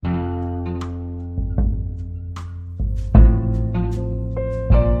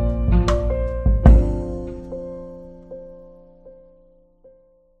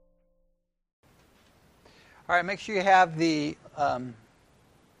All right, make sure you have the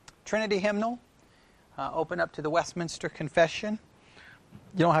Trinity hymnal. Open up to the Westminster Confession.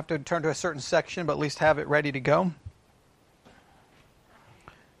 You don't have to turn to a certain section, but at least have it ready to go.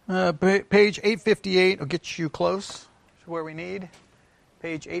 Page 858 will get you close to where we need.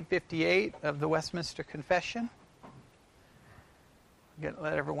 Page 858 of the Westminster Confession.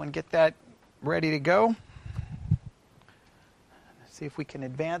 Let everyone get that ready to go. Let's see if we can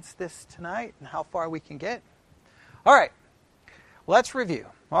advance this tonight and how far we can get. All right, let's review.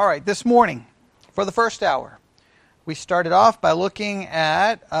 All right, this morning, for the first hour, we started off by looking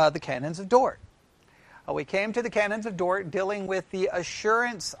at the Canons of Dort. We came to the Canons of Dort dealing with the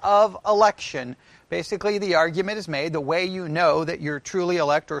assurance of election. Basically, the argument is made, the way you know that you're truly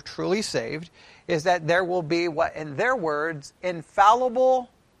elect or truly saved is that there will be, what in their words,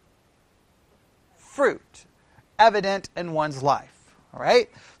 infallible fruit evident in one's life. All right?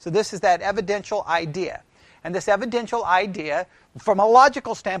 So this is that evidential idea. And this evidential idea, from a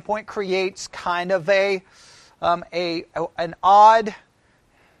logical standpoint, creates kind of an odd,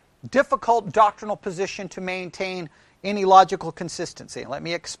 difficult doctrinal position to maintain any logical consistency. Let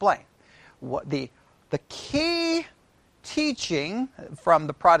me explain. What the key teaching from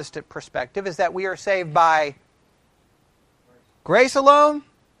the Protestant perspective is that we are saved by grace alone,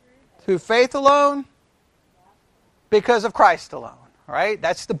 through faith alone, because of Christ alone. All right?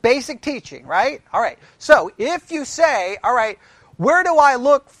 That's the basic teaching, right? All right. So if you say, all right, where do I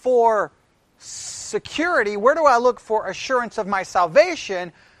look for security? Where do I look for assurance of my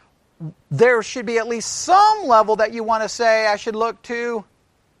salvation? There should be at least some level that you want to say I should look to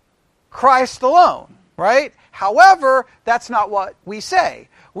Christ alone, right? However, that's not what we say.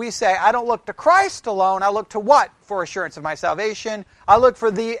 We say, I don't look to Christ alone. I look to what for assurance of my salvation? I look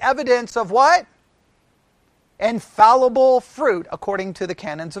for the evidence of what? Infallible fruit, according to the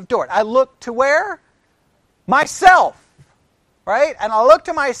Canons of Dort. I look to where? Myself, right? And I look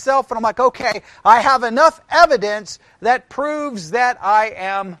to myself and I'm like, okay, I have enough evidence that proves that I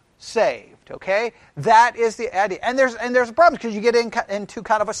am saved, okay? That is the idea. And there's a problem because you get into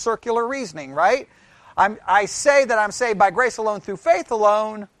kind of a circular reasoning, right? I say that I'm saved by grace alone through faith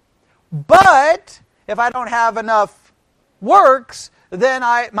alone, but if I don't have enough works, then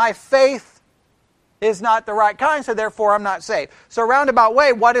my faith is not the right kind, so therefore I'm not saved. So roundabout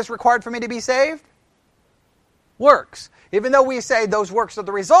way, what is required for me to be saved? Works. Even though we say those works are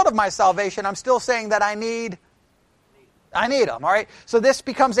the result of my salvation, I'm still saying that I need them, all right? So this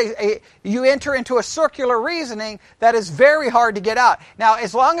becomes you enter into a circular reasoning that is very hard to get out. Now,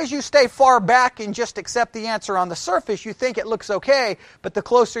 as long as you stay far back and just accept the answer on the surface, you think it looks okay, but the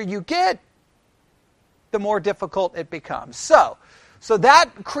closer you get, the more difficult it becomes. So that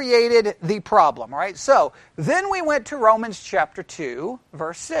created the problem, all right? So then we went to Romans chapter 2,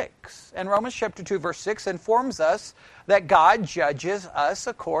 verse 6. And Romans chapter 2, verse 6 informs us that God judges us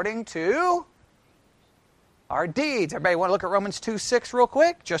according to our deeds. Everybody want to look at Romans 2:6 real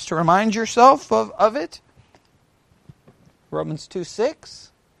quick, just to remind yourself of it? Romans 2:6.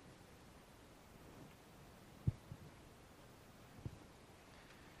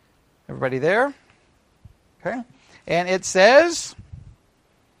 Everybody there? Okay. And it says,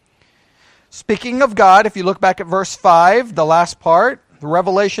 speaking of God, if you look back at verse 5, the last part, the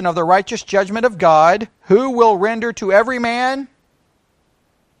revelation of the righteous judgment of God, who will render to every man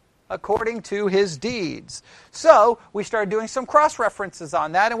according to his deeds. So we started doing some cross-references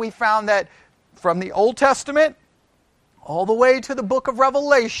on that, and we found that from the Old Testament all the way to the book of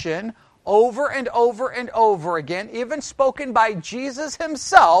Revelation, over and over and over again, even spoken by Jesus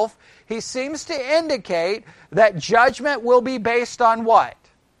himself, he seems to indicate that judgment will be based on what?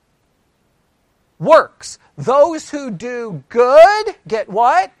 Works. Those who do good get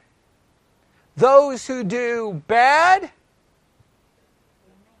what? Those who do bad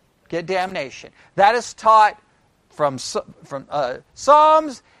get damnation. That is taught from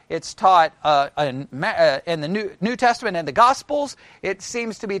Psalms. It's taught in the New Testament and the Gospels. It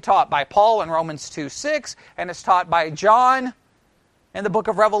seems to be taught by Paul in Romans 2:6, and it's taught by John in the book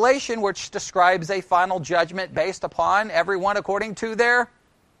of Revelation, which describes a final judgment based upon everyone according to their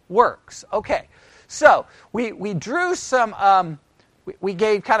works. Okay, so we drew some. We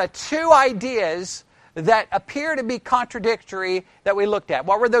gave kind of two ideas that appear to be contradictory that we looked at.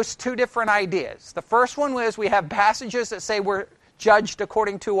 What were those two different ideas? The first one was we have passages that say we're judged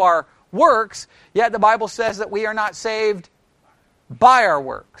according to our works, yet the Bible says that we are not saved by our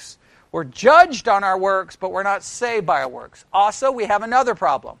works. We're judged on our works, but we're not saved by our works. Also, we have another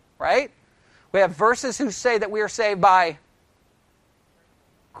problem, right? We have verses who say that we are saved by,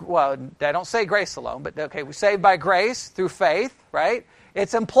 well, they don't say grace alone, but okay, we're saved by grace through faith, right?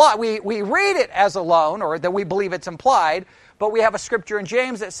 It's implied. We read it as alone, or that we believe it's implied, but we have a scripture in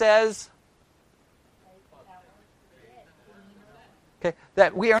James that says, okay,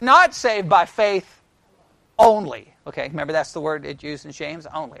 that we are not saved by faith only. Okay, remember that's the word it used in James,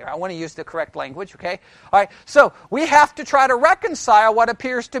 only. I want to use the correct language, okay? All right, so we have to try to reconcile what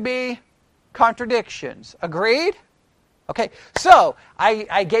appears to be contradictions. Agreed? Okay, so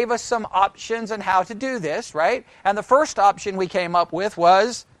I gave us some options on how to do this, right? And the first option we came up with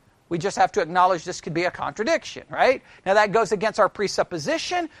was we just have to acknowledge this could be a contradiction, right? Now that goes against our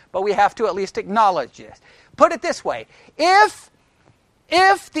presupposition, but we have to at least acknowledge this. Put it this way, if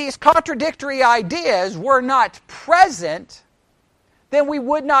these contradictory ideas were not present, then we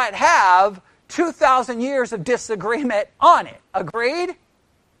would not have 2,000 years of disagreement on it. Agreed?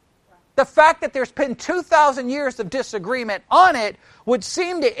 The fact that there's been 2,000 years of disagreement on it would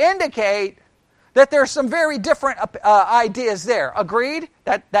seem to indicate that there's some very different ideas there. Agreed?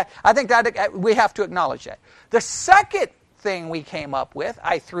 I think that we have to acknowledge that. The second thing we came up with,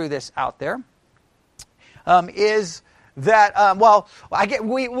 I threw this out there, is that,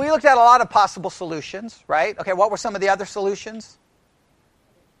 we looked at a lot of possible solutions, right? Okay, what were some of the other solutions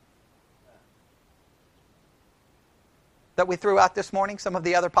that we threw out this morning? Some of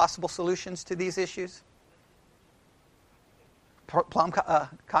the other possible solutions to these issues? Plumb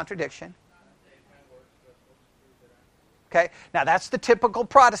contradiction. Okay, now that's the typical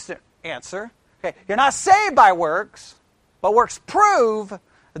Protestant answer. Okay, you're not saved by works, but works prove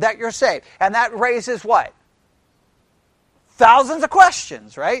that you're saved. And that raises what? Thousands of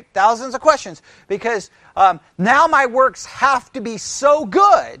questions, right? Thousands of questions. Because now my works have to be so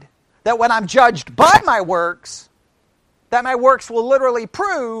good that when I'm judged by my works, that my works will literally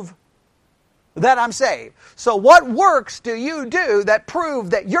prove that I'm saved. So what works do you do that prove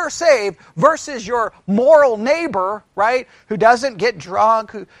that you're saved versus your moral neighbor, right, who doesn't get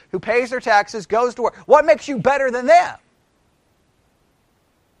drunk, who pays their taxes, goes to work? What makes you better than them?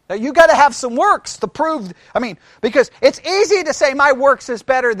 Now, you got to have some works to prove, because it's easy to say my works is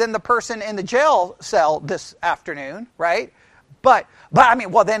better than the person in the jail cell this afternoon, right? But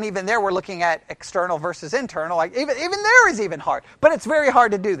then even there we're looking at external versus internal. Like even there is even hard. But it's very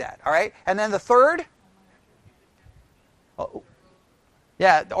hard to do that, all right? And then the third,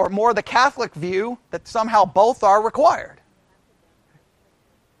 or more the Catholic view that somehow both are required.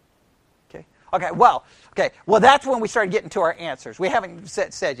 Okay, well, that's when we started getting to our answers. We haven't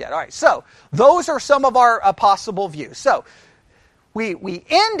said yet. All right, so those are some of our possible views. So we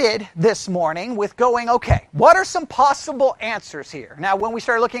ended this morning with going, okay, what are some possible answers here? Now, when we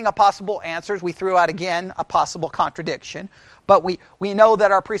started looking at possible answers, we threw out again a possible contradiction, but we know that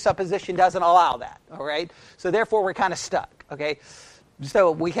our presupposition doesn't allow that, all right? So therefore, we're kind of stuck, okay?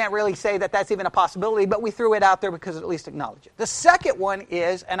 So we can't really say that that's even a possibility, but we threw it out there because it at least acknowledged it. The second one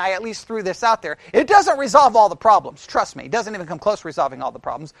is, and I at least threw this out there, it doesn't resolve all the problems. Trust me, it doesn't even come close to resolving all the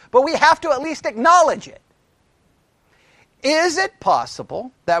problems, but we have to at least acknowledge it. Is it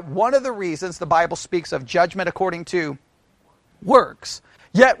possible that one of the reasons the Bible speaks of judgment according to works,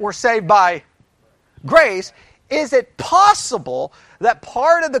 yet we're saved by grace, is it possible that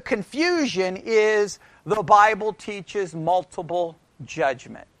part of the confusion is the Bible teaches multiple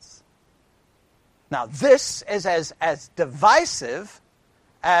judgments? Now, this is as divisive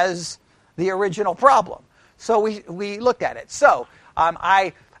as the original problem. So we looked at it. So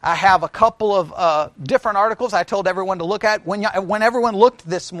I have a couple of different articles I told everyone to look at. When everyone looked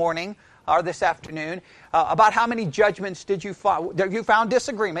this morning or this afternoon, about how many judgments did you find? You found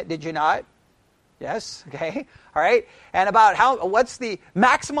disagreement, did you not? Yes, okay, all right. And about what's the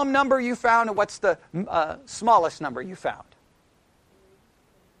maximum number you found and what's the smallest number you found?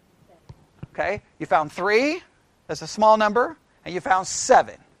 Okay, you found 3, that's a small number, and you found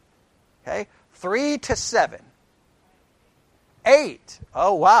 7. Okay, 3 to 7. 8.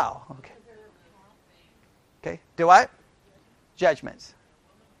 Oh, wow. Okay. Okay. Do what? Judgments.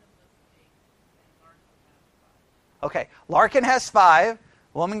 Okay. Larkin has 5.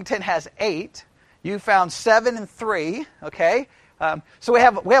 Wilmington has 8. You found 7 and 3. Okay. So we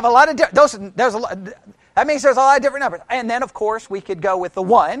have a lot of there's a lot. That means there's a lot of different numbers. And then of course we could go with the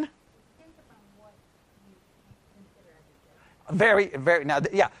 1. Very, very. Now,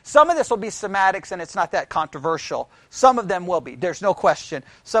 yeah, some of this will be semantics, and it's not that controversial. Some of them will be. There's no question.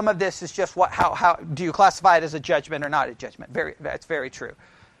 Some of this is just how do you classify it as a judgment or not a judgment? That's very true.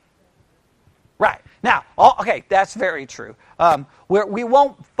 Right. Now, okay, that's very true. We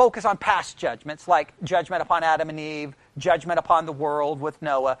won't focus on past judgments like judgment upon Adam and Eve, judgment upon the world with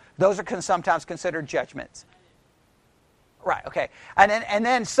Noah. Those are sometimes considered judgments. Right. Okay. And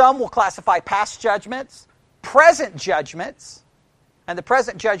then some will classify past judgments, present judgments, And the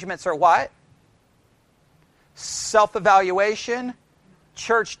present judgments are what? Self-evaluation,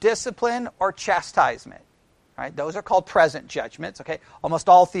 church discipline, or chastisement. Right? Those are called present judgments. Okay, almost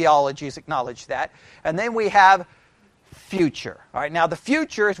all theologies acknowledge that. And then we have future. All right, now the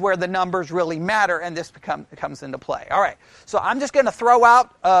future is where the numbers really matter, and this comes into play. All right, so I'm just going to throw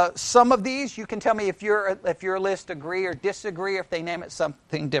out some of these. You can tell me if your list agree or disagree, or if they name it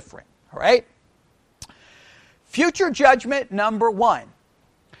something different. All right. Future judgment number 1.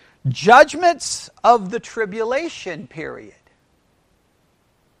 Judgments of the tribulation period.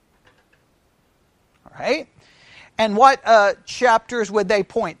 All right. And what chapters would they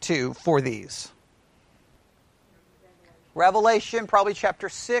point to for these? Revelation, probably chapter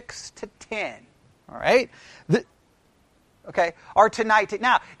 6 to 10. All right? Okay? Or tonight.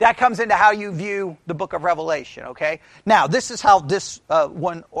 Now, that comes into how you view the book of Revelation. Okay? Now, this is how this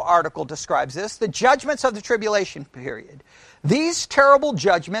one article describes this. The judgments of the tribulation period. These terrible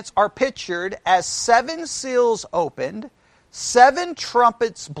judgments are pictured as 7 seals opened, 7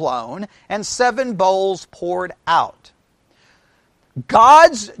 trumpets blown, and 7 bowls poured out.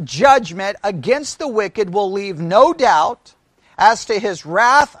 God's judgment against the wicked will leave no doubt as to his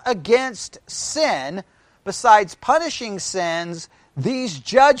wrath against sin. Besides punishing sins, these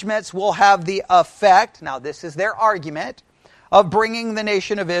judgments will have the effect, now this is their argument, of bringing the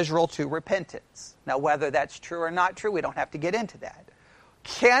nation of Israel to repentance. Now whether that's true or not true, we don't have to get into that.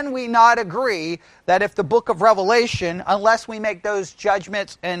 Can we not agree that if the book of Revelation, unless we make those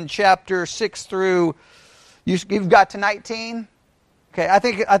judgments in chapter 6 through, you've got to 19? Okay, I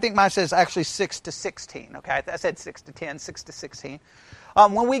think mine says actually 6 to 16. Okay, I said 6 to 10, 6 to 16.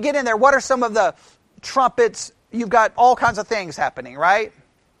 When we get in there, what are some of the trumpets? You've got all kinds of things happening, right?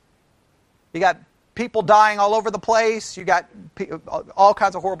 You got people dying all over the place. You got all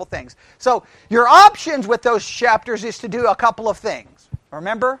kinds of horrible things. So your options with those chapters is to do a couple of things.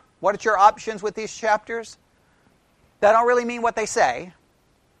 Remember, what are your options with these chapters? They don't really mean what they say.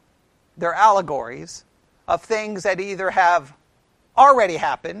 They're allegories of things that either have already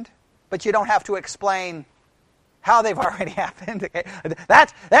happened, but you don't have to explain how they've already happened. Okay?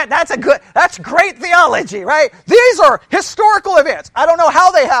 That's great theology, right? These are historical events. I don't know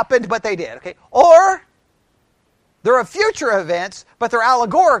how they happened, but they did. Okay? Or they're future events, but they're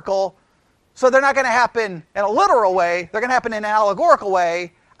allegorical, so they're not going to happen in a literal way. They're going to happen in an allegorical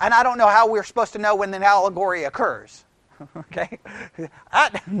way, and I don't know how we're supposed to know when an allegory occurs. Okay?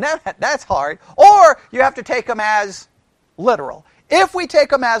 That's hard. Or you have to take them as literal. If we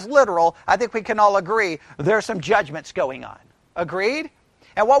take them as literal, I think we can all agree there's some judgments going on. Agreed?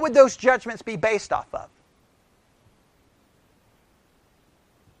 And what would those judgments be based off of?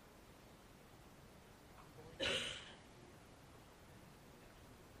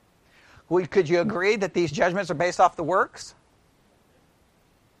 Could you agree that these judgments are based off the works?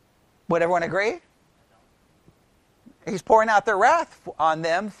 Would everyone agree? He's pouring out their wrath on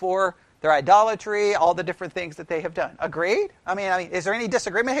them for their idolatry, all the different things that they have done. Agreed? I mean, is there any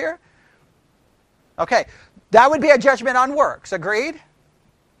disagreement here? Okay, that would be a judgment on works. Agreed?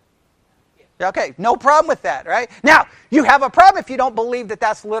 Okay, no problem with that, right? Now, you have a problem if you don't believe that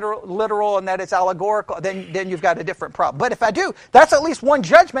that's literal and that it's allegorical. Then you've got a different problem. But if I do, that's at least one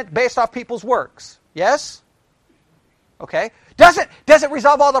judgment based off people's works. Yes? Okay. Does it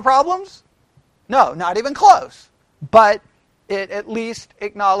resolve all the problems? No, not even close. But it at least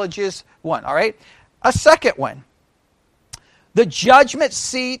acknowledges one, all right? A second one. The judgment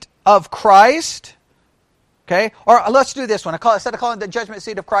seat of Christ. Okay? Or let's do this one. Instead of calling it the judgment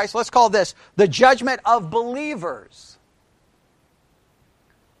seat of Christ, let's call this the judgment of believers.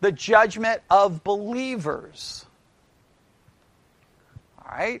 The judgment of believers.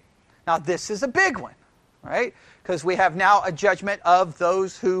 All right? Now, this is a big one, right? Because we have now a judgment of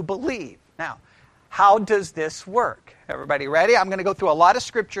those who believe. Now, how does this work? Everybody ready? I'm going to go through a lot of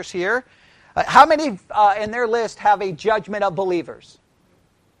scriptures here. How many in their list have a judgment of believers?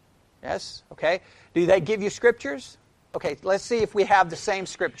 Yes? Okay. Do they give you scriptures? Okay, let's see if we have the same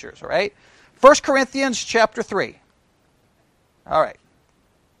scriptures, all right? 1 Corinthians chapter 3. All right.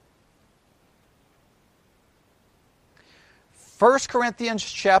 1 Corinthians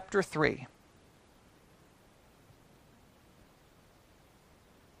chapter 3.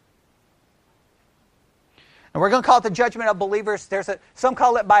 And we're going to call it the judgment of believers. Some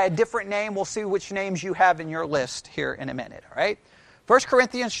call it by a different name. We'll see which names you have in your list here in a minute, all right? 1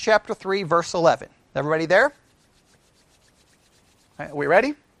 Corinthians chapter 3, verse 11. Everybody there? All right, are we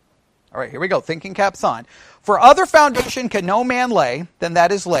ready? All right, here we go. Thinking caps on. For other foundation can no man lay than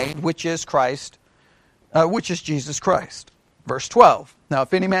that is laid, which is Christ, which is Jesus Christ. Verse 12. Now,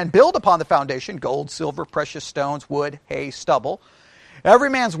 if any man build upon the foundation, gold, silver, precious stones, wood, hay, stubble, Every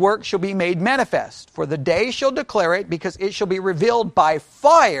man's work shall be made manifest, for the day shall declare it, because it shall be revealed by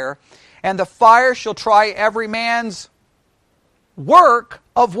fire, and the fire shall try every man's work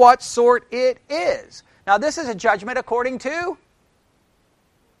of what sort it is. Now this is a judgment according to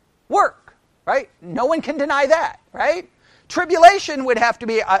work, right? No one can deny that, right? Tribulation would have to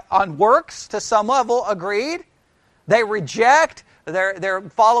be on works to some level, agreed. They reject, they're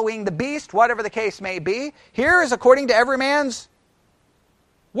following the beast, whatever the case may be. Here is according to every man's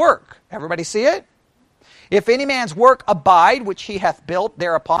work. Everybody see it? If any man's work abide, which he hath built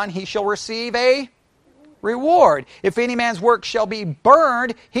thereupon, he shall receive a reward. If any man's work shall be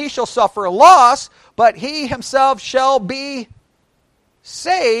burned, he shall suffer loss, but he himself shall be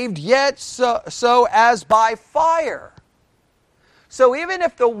saved, yet so as by fire. So even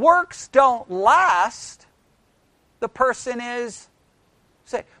if the works don't last, the person is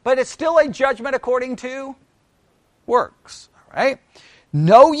saved. But it's still a judgment according to works. All right?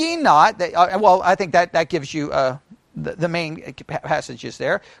 Know ye not that, well, I think that gives you the main passages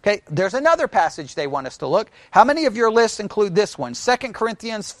there. Okay, there's another passage they want us to look. How many of your lists include this one? 2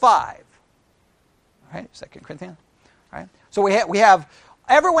 Corinthians 5. All right, 2 Corinthians. All right. So we have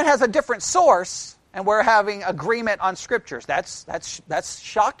everyone has a different source, and we're having agreement on scriptures. That's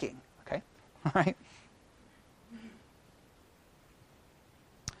shocking. Okay, all right.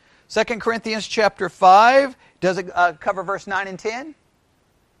 2 Corinthians chapter 5. Does it cover verse 9 and 10?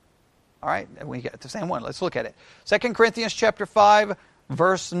 All right, we got the same one. Let's look at it. 2 Corinthians chapter 5,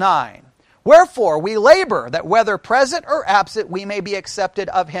 verse 9. Wherefore we labor that whether present or absent we may be accepted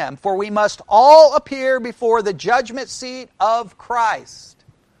of him. For we must all appear before the judgment seat of Christ.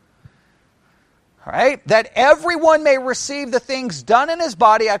 All right, that everyone may receive the things done in his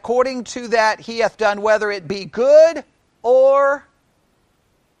body according to that he hath done, whether it be good or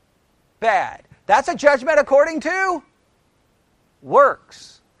bad. That's a judgment according to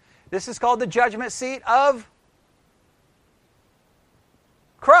works. This is called the judgment seat of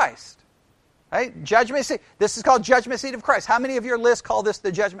Christ. Right? Judgment seat. This is called judgment seat of Christ. How many of your lists call this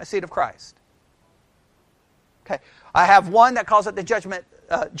the judgment seat of Christ? Okay. I have one that calls it the judgment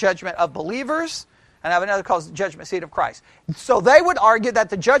of believers, and I have another that calls it the judgment seat of Christ. So they would argue that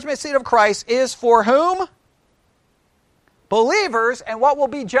the judgment seat of Christ is for whom? Believers, and what will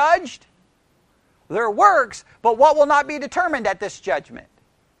be judged? Their works, but what will not be determined at this judgment?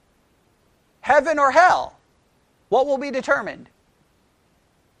 Heaven or hell? What will be determined?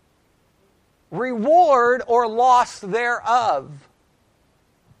 Reward or loss thereof.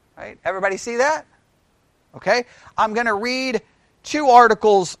 Right? Everybody see that? Okay. I'm going to read 2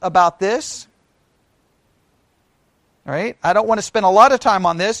 articles about this. All right. I don't want to spend a lot of time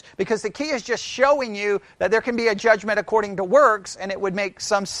on this because the key is just showing you that there can be a judgment according to works, and it would make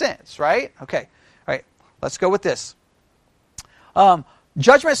some sense, right? Okay. All right. Let's go with this.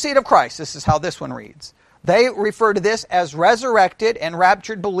 Judgment seat of Christ. This is how this one reads. They refer to this as resurrected and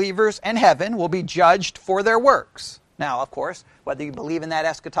raptured believers in heaven will be judged for their works. Now, of course, whether you believe in that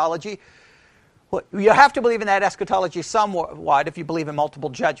eschatology, well, you have to believe in that eschatology somewhat if you believe in multiple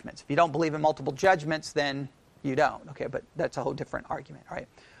judgments. If you don't believe in multiple judgments, then you don't. Okay, but that's a whole different argument, right?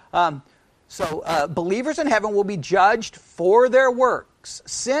 So believers in heaven will be judged for their works.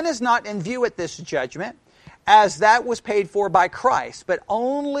 Sin is not in view at this judgment, as that was paid for by Christ, but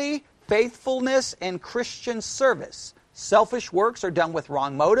only faithfulness and Christian service. Selfish works are done with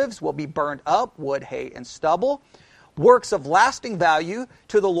wrong motives, will be burned up, wood, hay, and stubble. Works of lasting value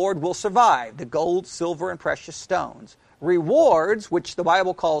to the Lord will survive, the gold, silver, and precious stones. Rewards, which the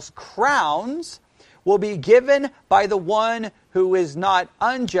Bible calls crowns, will be given by the one who is not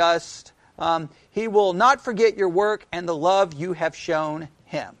unjust. He will not forget your work and the love you have shown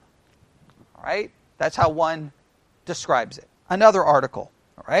him. All right? That's how one describes it. Another article,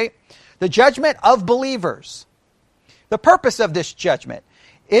 all right? The judgment of believers. The purpose of this judgment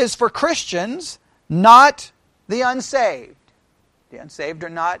is for Christians, not the unsaved. The unsaved are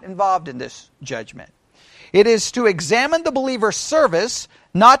not involved in this judgment. It is to examine the believer's service,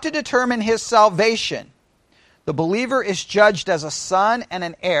 not to determine his salvation. The believer is judged as a son and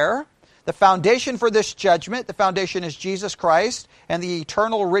an heir. The foundation for this judgment, the foundation is Jesus Christ and the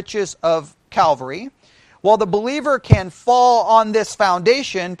eternal riches of Calvary. While the believer can fall on this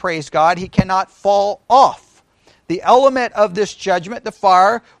foundation, praise God, he cannot fall off. The element of this judgment, the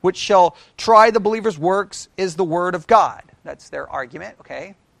fire, which shall try the believer's works, is the word of God. That's their argument,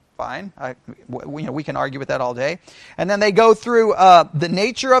 okay? Fine. We can argue with that all day. And then they go through the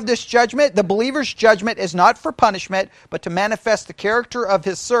nature of this judgment. The believer's judgment is not for punishment, but to manifest the character of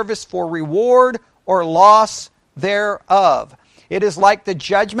his service for reward or loss thereof. It is like the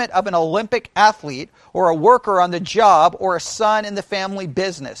judgment of an Olympic athlete or a worker on the job or a son in the family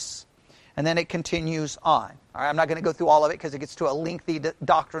business. And then it continues on. All right, I'm not going to go through all of it because it gets to a lengthy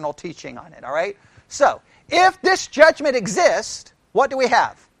doctrinal teaching on it. All right? So, if this judgment exists, what do we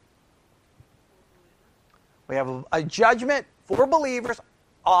have? We have a judgment for believers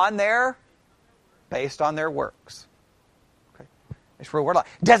based on their works. Okay. It's real word life.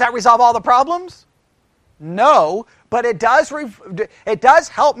 Does that resolve all the problems? No, but it does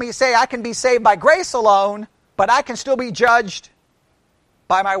help me say I can be saved by grace alone, but I can still be judged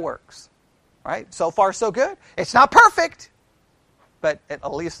by my works. Right? So far, so good. It's not perfect, but it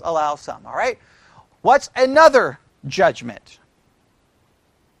at least allows some. All right? What's another judgment?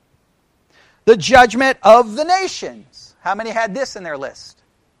 The judgment of the nations. How many had this in their list?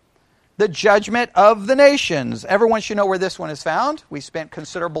 The judgment of the nations. Everyone should know where this one is found. We spent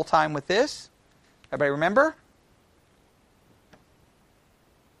considerable time with this. Everybody remember?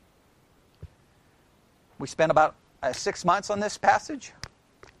 We spent about 6 months on this passage.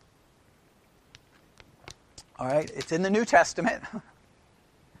 All right, it's in the New Testament.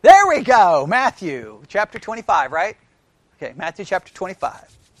 There we go, Matthew chapter 25, right? Okay, Matthew chapter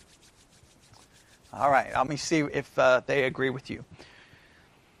 25. All right, let me see if they agree with you.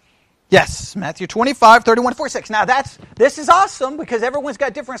 Yes, Matthew 25, 31 to 46. Now this is awesome because everyone's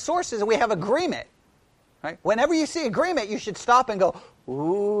got different sources and we have agreement. Right? Whenever you see agreement, you should stop and go,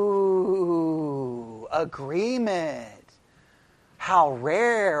 ooh, agreement. How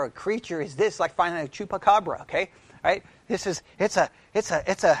rare a creature is this, like finding a chupacabra, okay? Right? It's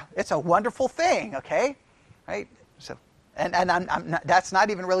a wonderful thing, okay? Right? So and I'm not, that's not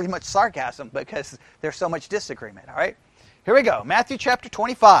even really much sarcasm because there's so much disagreement, all right? Here we go. Matthew chapter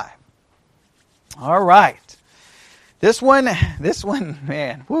 25. All right. This one,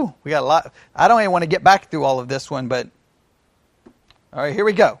 man, whoo, we got a lot. I don't even want to get back through all of this one, but all right, here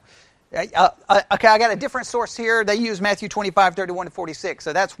we go. Okay, I got a different source here. They use Matthew 25, 31 to 46.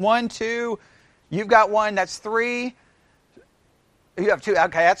 So that's 1, 2. You've got 1. That's 3. You have 2.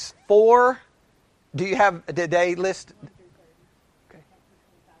 Okay, that's 4. Did they list? Okay.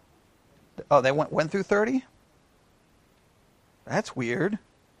 Oh, they went through 30? That's weird.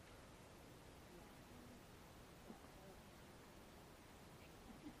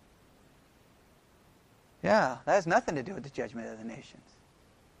 Yeah, that has nothing to do with the judgment of the nations.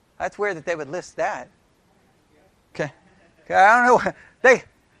 That's weird that they would list that. Okay, I don't know. They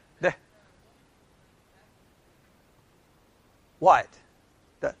what?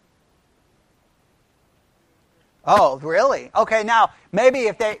 Oh, really? Okay, now maybe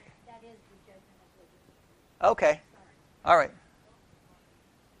if they. That is the judgment of the. Okay, all right.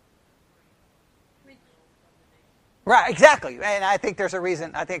 Right, exactly, and I think there's a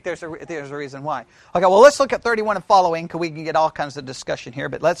reason. I think there's a reason why. Okay, well, let's look at 31 and following, because we can get all kinds of discussion here.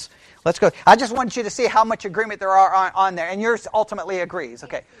 But let's go. I just want you to see how much agreement there are on there, and yours ultimately agrees.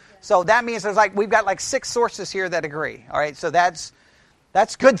 Okay, so that means we've got 6 sources here that agree. All right, so that's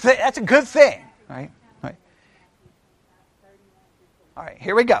good. That's a good thing. All right. All right.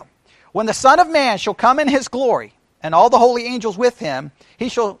 Here we go. When the Son of Man shall come in His glory, and all the holy angels with Him, He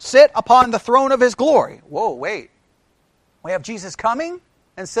shall sit upon the throne of His glory. Whoa, wait. We have Jesus coming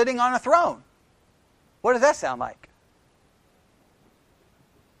and sitting on a throne. What does that sound like?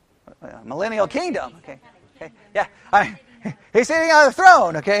 Millennial kingdom. Okay. Yeah. He's sitting on the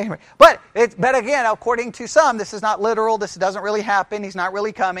throne. Okay. But again, according to some, this is not literal. This doesn't really happen. He's not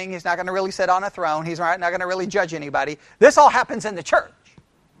really coming. He's not going to really sit on a throne. He's not going to really judge anybody. This all happens in the church.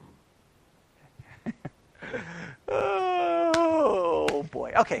 Oh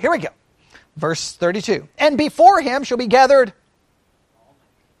boy. Okay. Here we go. Verse 32. And before Him shall be gathered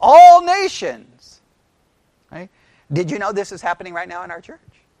all nations. Right? Did you know this is happening right now in our church?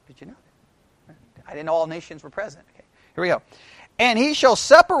 Did you know that? I didn't know all nations were present. Okay. Here we go. And He shall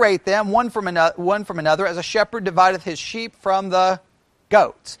separate them one from another, as a shepherd divideth his sheep from the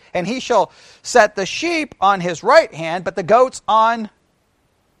goats. And He shall set the sheep on His right hand, but the goats on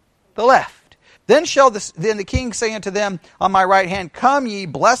the left. Then the king say unto them on my right hand, Come ye,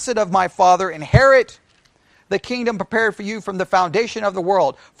 blessed of my Father, inherit the kingdom prepared for you from the foundation of the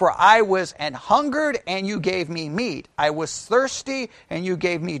world. For I was an hungered, and you gave me meat. I was thirsty, and you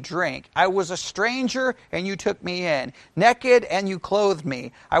gave me drink. I was a stranger, and you took me in. Naked, and you clothed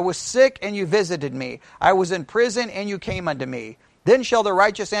me. I was sick, and you visited me. I was in prison, and you came unto me. Then shall the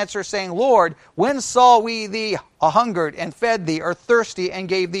righteous answer, saying, Lord, when saw we thee a hungered, and fed thee, or thirsty, and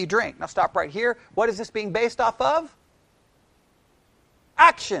gave thee drink? Now stop right here. What is this being based off of?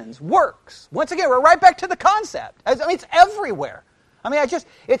 Actions, works. Once again, we're right back to the concept. I mean, it's everywhere. I mean,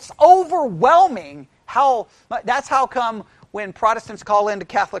 it's overwhelming how, that's how come when Protestants call into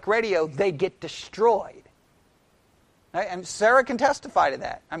Catholic radio, they get destroyed. Right? And Sarah can testify to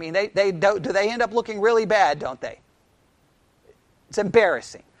that. I mean, they end up looking really bad, don't they? It's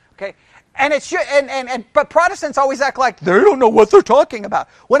embarrassing. Okay, and it should. But Protestants always act like they don't know what they're talking about.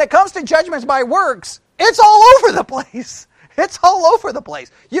 When it comes to judgments by works, it's all over the place. It's all over the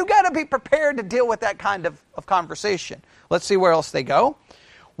place. You got to be prepared to deal with that kind of conversation. Let's see where else they go.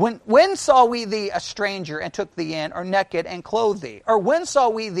 When saw we thee a stranger and took thee in, or naked and clothed thee? Or when saw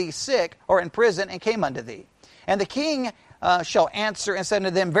we thee sick or in prison and came unto thee? And the king shall answer and said unto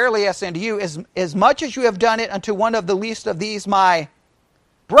them, Verily I say unto you, as much as you have done it unto one of the least of these my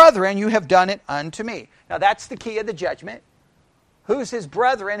brethren, you have done it unto me. Now that's the key of the judgment. Who's his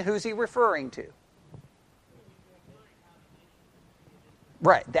brethren? Who's he referring to?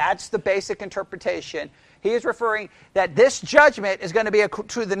 Right, that's the basic interpretation. He is referring that this judgment is going to be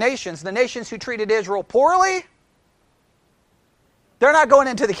to the nations. The nations who treated Israel poorly, they're not going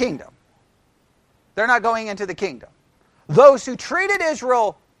into the kingdom. They're not going into the kingdom. Those who treated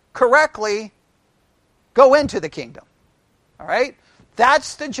Israel correctly go into the kingdom. All right?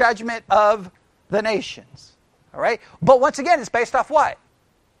 That's the judgment of the nations. All right? But once again, it's based off what?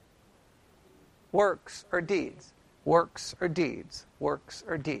 Works or deeds. Works or deeds. Works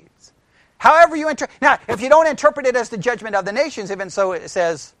or deeds. However you now, if you don't interpret it as the judgment of the nations, even so it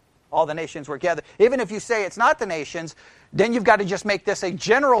says all the nations were gathered. Even if you say it's not the nations, then you've got to just make this a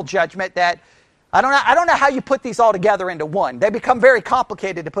general judgment that I don't know how you put these all together into one. They become very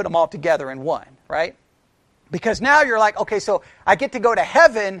complicated to put them all together in one, right? Because now you're like, okay, so I get to go to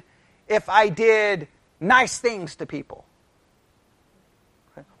heaven if I did nice things to people.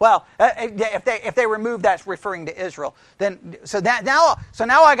 Well, if they remove that referring to Israel, then now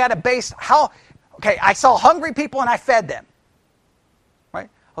I got to base how. Okay, I saw hungry people and I fed them. Right?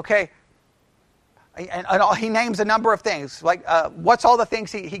 Okay. And he names a number of things. Like what's all the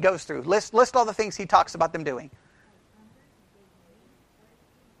things he goes through? List all the things he talks about them doing.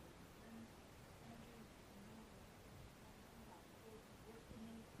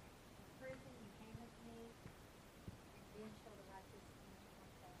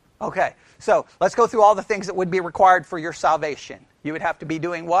 Okay, so let's go through all the things that would be required for your salvation. You would have to be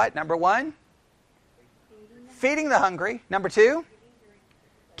doing what? Number 1? Feeding the hungry. Number 2?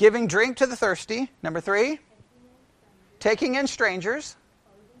 Giving drink to the thirsty. Number 3? Taking in strangers.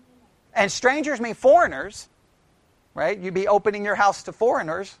 And strangers mean foreigners, right? You'd be opening your house to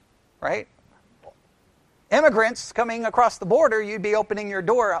foreigners, right? Immigrants coming across the border, you'd be opening your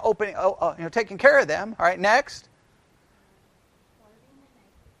door, taking care of them. All right, next.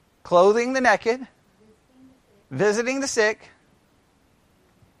 Clothing the naked, visiting the sick.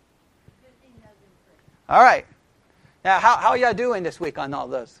 All right. Now, how are y'all doing this week on all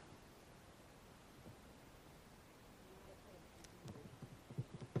those?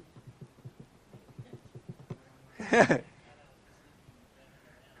 Right.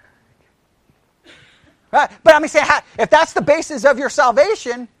 But I'm saying, if that's the basis of your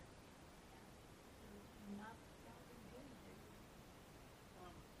salvation,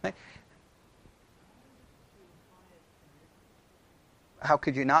 how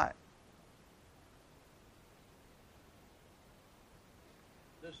could you not?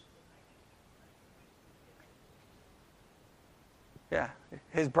 Yeah,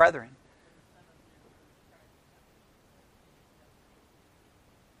 his brethren.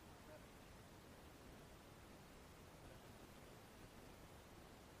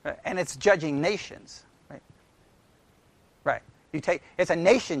 And it's judging nations, right? Right. It's a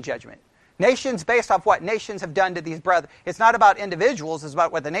nation judgment. Nations based off what nations have done to these brethren. It's not about individuals, it's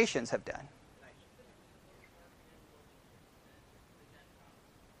about what the nations have done.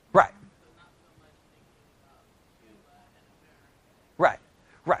 Right. Right.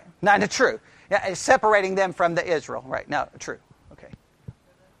 Right. Now, true. Yeah, it's separating them from the Israel. Right. Now, true. Okay.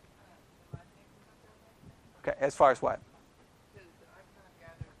 Okay. As far as what?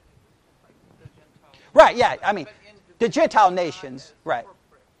 Right. Yeah. I mean, the Gentile nations. Right.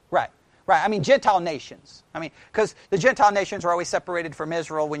 Right. Right, I mean Gentile nations. I mean, because the Gentile nations are always separated from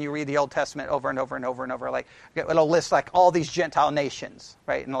Israel when you read the Old Testament over and over and over and over. Like it'll list like all these Gentile nations,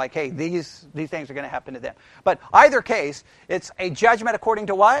 right? And like, hey, these things are going to happen to them. But either case, it's a judgment according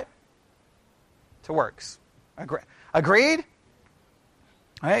to what? To works. Agreed?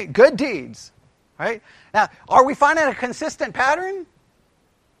 All right, good deeds. Right? Now, are we finding a consistent pattern?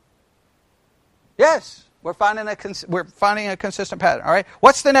 Yes. We're finding a consistent pattern. All right.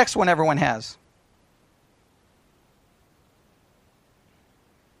 What's the next one everyone has?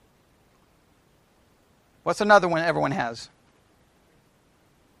 What's another one everyone has?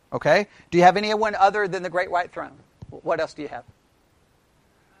 Okay. Do you have anyone other than the Great White Throne? What else do you have?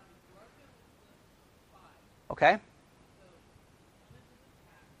 Okay.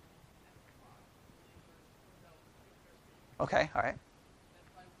 Okay, all right.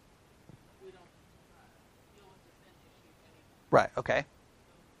 Right, okay.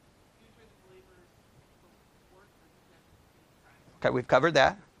 Okay, we've covered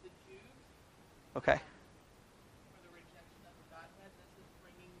that. Okay.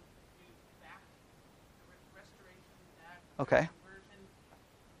 Okay.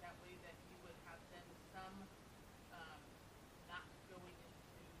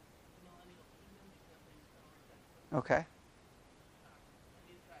 Okay.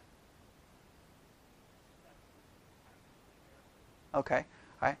 Okay.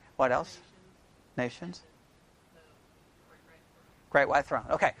 All right. What else? Nations. Great white throne.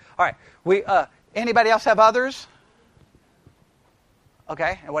 Okay. All right. We anybody else have others?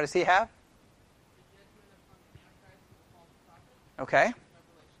 Okay. And what does he have? Okay.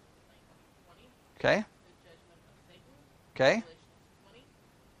 Okay. Okay.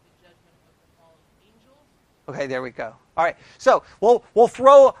 Okay, there we go. All right. So we'll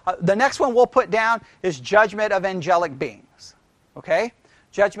throw the next one we'll put down is judgment of angelic beings. Okay?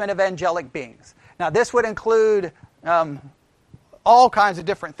 Judgment of angelic beings. Now this would include all kinds of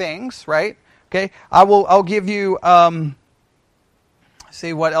different things, right? Okay. I'll give you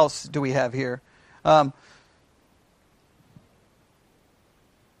see what else do we have here?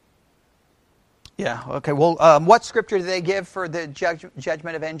 Yeah, okay. Well, what scripture do they give for the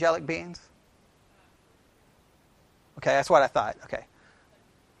judgment of angelic beings? Okay, that's what I thought. Okay.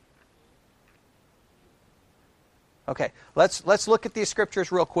 Okay, let's look at these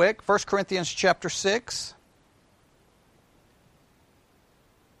scriptures real quick. 1 Corinthians chapter 6.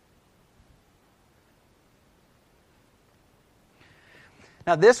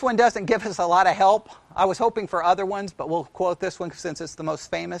 Now, this one doesn't give us a lot of help. I was hoping for other ones, but we'll quote this one since it's the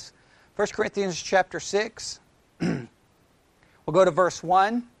most famous. 1 Corinthians chapter 6. We'll go to verse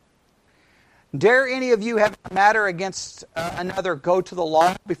 1. Dare any of you have a matter against another go to the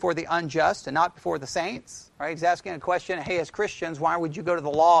law before the unjust and not before the saints? Right? He's asking a question, hey, as Christians, why would you go to the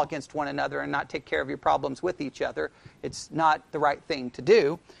law against one another and not take care of your problems with each other? It's not the right thing to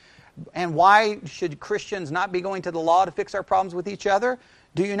do. And why should Christians not be going to the law to fix our problems with each other?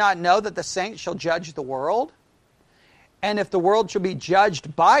 Do you not know that the saints shall judge the world? And if the world shall be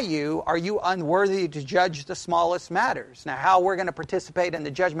judged by you, are you unworthy to judge the smallest matters? Now, how we're going to participate in the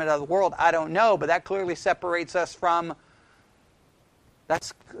judgment of the world, I don't know, but that clearly separates us from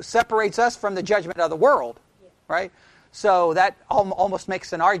the judgment of the world, right? So that almost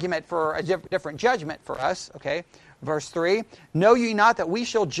makes an argument for a different judgment for us, okay? Verse 3, know ye not that we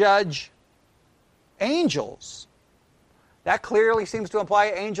shall judge angels? That clearly seems to imply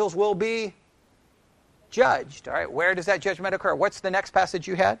angels will be judged. All right, where does that judgment occur? What's the next passage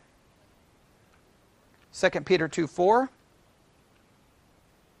you had? 2 Peter 2:4.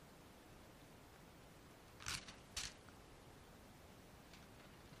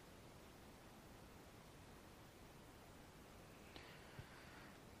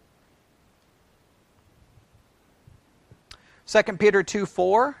 Second Peter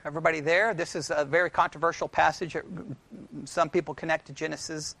 2:4. Everybody there? This is a very controversial passage. Some people connect to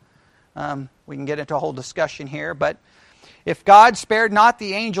Genesis. We can get into a whole discussion here, but if God spared not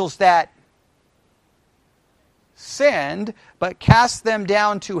the angels that sinned, but cast them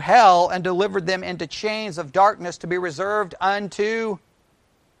down to hell and delivered them into chains of darkness to be reserved unto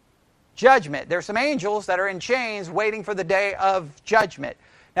judgment. There's some angels that are in chains waiting for the day of judgment.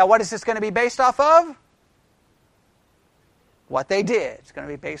 Now, what is this going to be based off of? What they did. It's going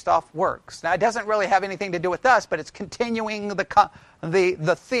to be based off works. Now, it doesn't really have anything to do with us, but it's continuing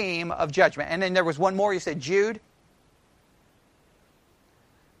the theme of judgment. And then there was one more. You said Jude.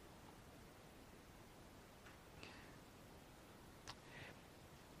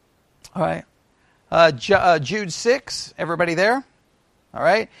 All right. Jude 6. Everybody there? All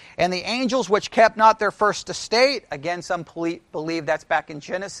right. And the angels which kept not their first estate. Again, some believe that's back in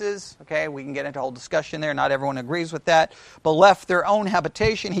Genesis. Okay, we can get into a whole discussion there. Not everyone agrees with that. But left their own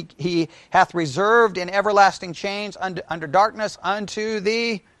habitation. He hath reserved in everlasting chains under darkness unto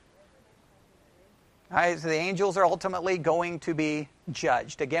the... All right, so the angels are ultimately going to be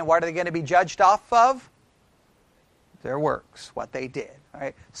judged. Again, what are they going to be judged off of? Their works, what they did. All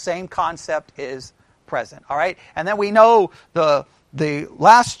right, same concept is present. All right, and then we know the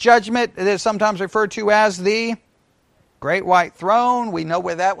last judgment is sometimes referred to as the Great White Throne. We know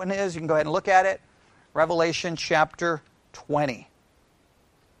where that one is. You can go ahead and look at it. Revelation chapter 20.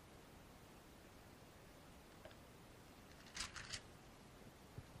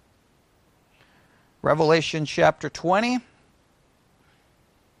 Revelation chapter 20,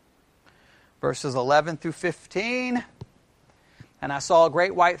 verses 11 through 15. And I saw a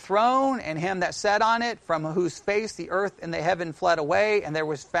great white throne, and him that sat on it, from whose face the earth and the heaven fled away, and there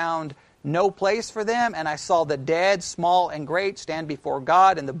was found no place for them. And I saw the dead, small and great, stand before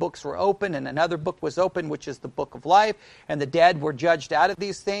God, and the books were opened, and another book was opened, which is the book of life. And the dead were judged out of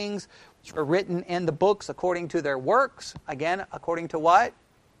these things, which were written in the books according to their works. Again, according to what?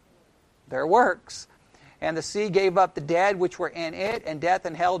 Their works. And the sea gave up the dead which were in it, and death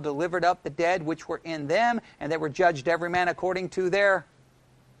and hell delivered up the dead which were in them, and they were judged every man according to their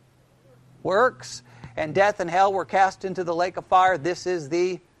works. And death and hell were cast into the lake of fire. This is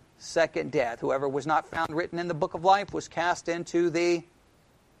the second death. Whoever was not found written in the book of life was cast into the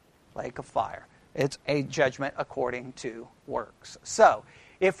lake of fire. It's a judgment according to works. So,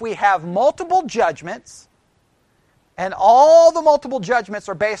 if we have multiple judgments, and all the multiple judgments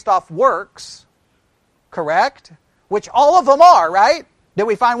are based off works, correct? Which all of them are, right? Did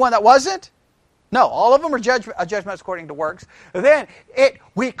we find one that wasn't? No, all of them are judgments according to works. Then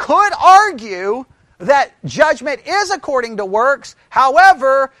we could argue that judgment is according to works.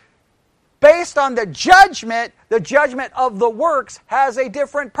 However, based on the judgment of the works has a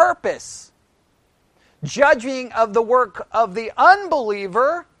different purpose. Judging of the work of the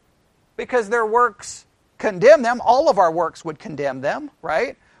unbeliever, because their works condemn them. All of our works would condemn them,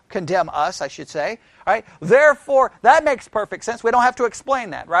 right? Condemn us, I should say. Right? Therefore, that makes perfect sense. We don't have to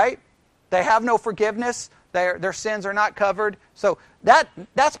explain that, right? They have no forgiveness. Their sins are not covered. So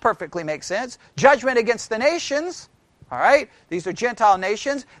that's perfectly makes sense. Judgment against the nations. All right? These are Gentile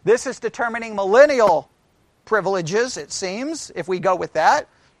nations. This is determining millennial privileges, it seems, if we go with that.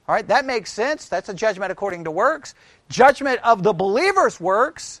 All right? That makes sense. That's a judgment according to works. Judgment of the believer's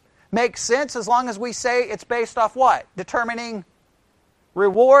works makes sense as long as we say it's based off what? Determining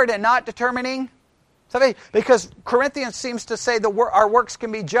reward and not determining salvation. Because Corinthians seems to say our works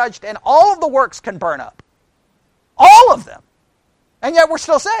can be judged and all of the works can burn up. All of them. And yet we're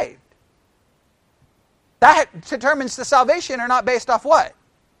still saved. That determines the salvation are not based off what?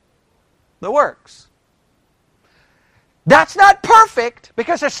 The works. That's not perfect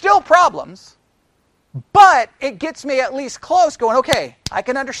because there's still problems. But it gets me at least close going, okay, I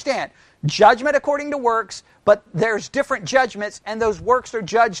can understand. Judgment according to works, but there's different judgments, and those works are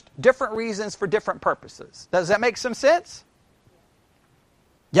judged different reasons for different purposes. Does that make some sense?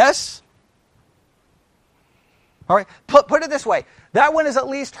 Yes? All right. Put it this way. That one is at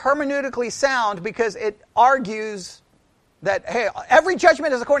least hermeneutically sound because it argues that, hey, every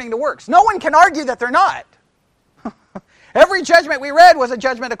judgment is according to works. No one can argue that they're not. Every judgment we read was a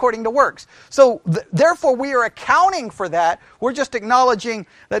judgment according to works. So, therefore, we are accounting for that. We're just acknowledging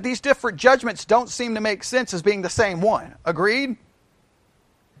that these different judgments don't seem to make sense as being the same one. Agreed?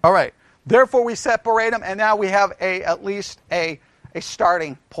 All right. Therefore, we separate them, and now we have at least a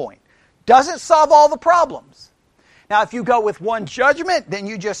starting point. Doesn't solve all the problems. Now, if you go with one judgment, then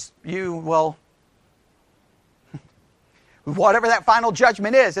whatever that final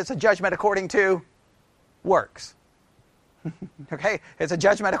judgment is, it's a judgment according to works. Okay? It's a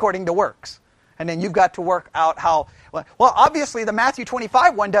judgment according to works. And then you've got to work out how... Well, obviously the Matthew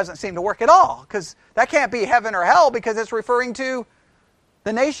 25 one doesn't seem to work at all, because that can't be heaven or hell, because it's referring to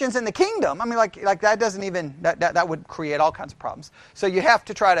the nations and the kingdom. I mean, like that doesn't even... That would create all kinds of problems. So you have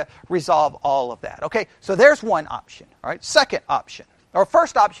to try to resolve all of that. Okay? So there's one option. All right? Second option. Or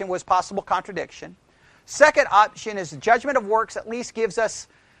first option was possible contradiction. Second option is the judgment of works at least gives us...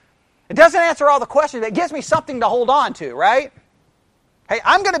 It doesn't answer all the questions, but it gives me something to hold on to, right? Hey,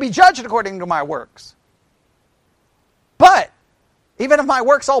 I'm going to be judged according to my works. But, even if my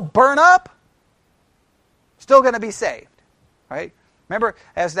works all burn up, still going to be saved, right? Remember,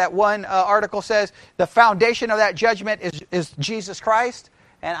 as that one article says, the foundation of that judgment is Jesus Christ,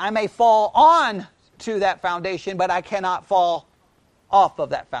 and I may fall on to that foundation, but I cannot fall off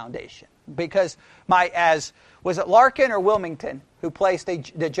of that foundation. Because was it Larkin or Wilmington who placed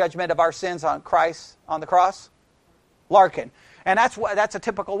the judgment of our sins on Christ on the cross? Larkin. And that's a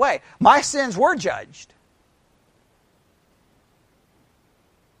typical way. My sins were judged.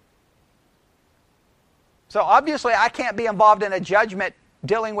 So obviously I can't be involved in a judgment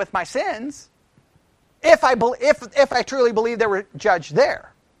dealing with my sins if I truly believe they were judged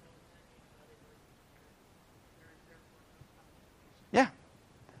there. Yeah.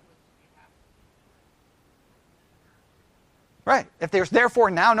 Right. If there's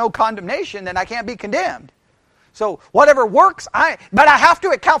therefore now no condemnation, then I can't be condemned. So whatever works, but I have to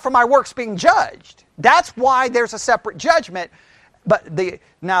account for my works being judged. That's why there's a separate judgment. But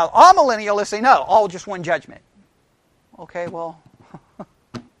now amillennialists say, no, all just one judgment. Okay, well,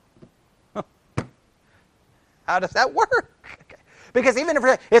 How does that work? Okay. Because even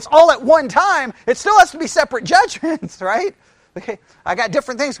if it's all at one time, it still has to be separate judgments, right? Okay, I got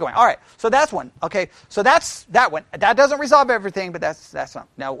different things going. All right, so that's one. Okay, so that's that one. That doesn't resolve everything, but that's not.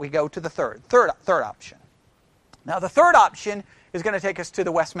 Now we go to the third option. Now the third option is going to take us to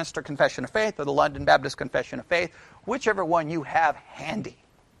the Westminster Confession of Faith or the London Baptist Confession of Faith, whichever one you have handy.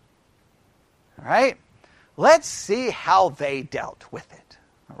 All right, let's see how they dealt with it.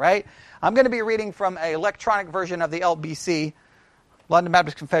 All right, I'm going to be reading from an electronic version of the LBC. London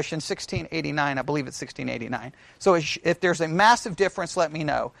Baptist Confession, 1689. I believe it's 1689. So if there's a massive difference, let me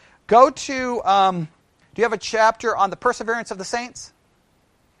know. Go to, do you have a chapter on the perseverance of the saints?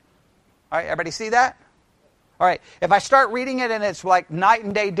 All right, everybody see that? All right, if I start reading it and it's like night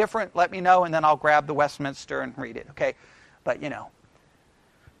and day different, let me know, and then I'll grab the Westminster and read it, okay? But,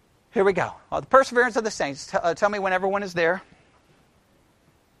 here we go. The perseverance of the saints. Tell me when everyone is there.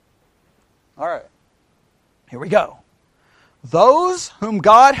 All right, here we go. Those whom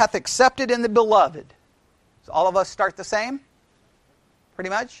God hath accepted in the beloved. So all of us start the same? Pretty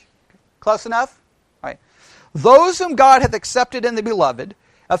much? Close enough? All right. Those whom God hath accepted in the beloved,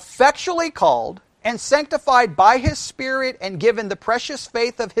 effectually called, and sanctified by His Spirit, and given the precious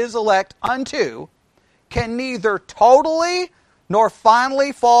faith of His elect unto, can neither totally nor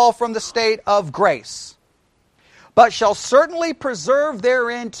finally fall from the state of grace, but shall certainly persevere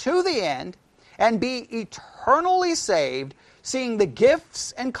therein to the end, and be eternally saved, seeing the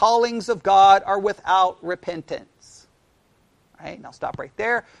gifts and callings of God are without repentance. All right, now stop right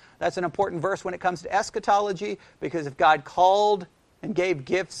there. That's an important verse when it comes to eschatology, because if God called and gave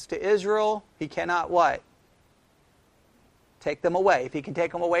gifts to Israel, He cannot what? Take them away. If He can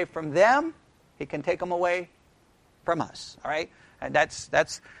take them away from them, He can take them away from us. All right, and that's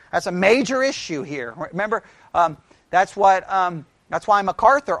a major issue here. Remember, that's why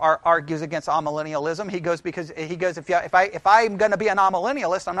MacArthur argues against amillennialism. He goes if I'm going to be an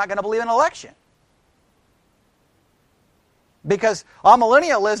amillennialist, I'm not going to believe in election, because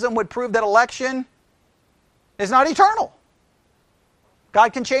amillennialism would prove that election is not eternal.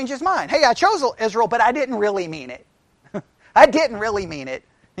 God can change His mind. Hey, I chose Israel, but I didn't really mean it. I didn't really mean it.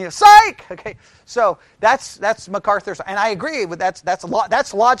 Psych. Okay, so that's MacArthur's, and I agree with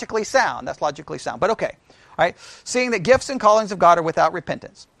that's logically sound. That's logically sound. But okay. All right, seeing that gifts and callings of God are without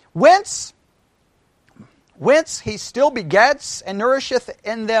repentance. Whence He still begets and nourisheth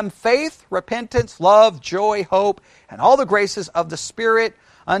in them faith, repentance, love, joy, hope, and all the graces of the Spirit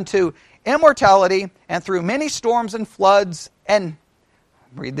unto immortality, and through many storms and floods, and,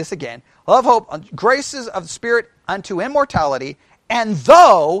 read this again, love, hope, graces of the Spirit unto immortality, and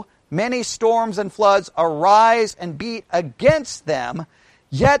though many storms and floods arise and beat against them,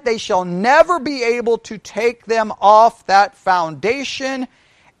 yet they shall never be able to take them off that foundation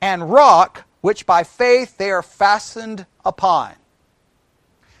and rock which by faith they are fastened upon.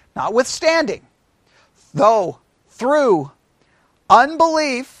 Notwithstanding, though through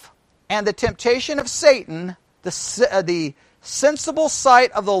unbelief and the temptation of Satan, the sensible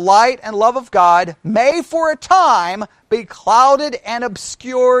sight of the light and love of God may for a time be clouded and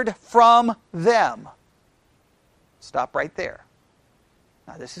obscured from them. Stop right there.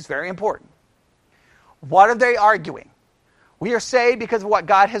 Now, this is very important. What are they arguing? We are saved because of what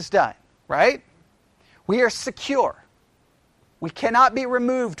God has done, right? We are secure. We cannot be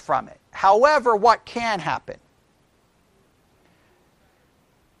removed from it. However, what can happen?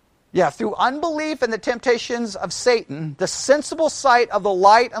 Through unbelief and the temptations of Satan, the sensible sight of the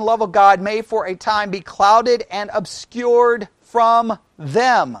light and love of God may for a time be clouded and obscured from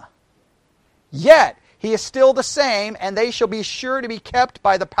them. Yet, He is still the same, and they shall be sure to be kept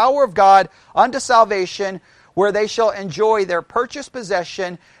by the power of God unto salvation, where they shall enjoy their purchased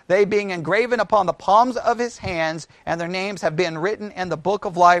possession, they being engraven upon the palms of His hands, and their names have been written in the book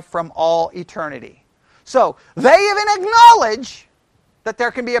of life from all eternity. So, they even acknowledge that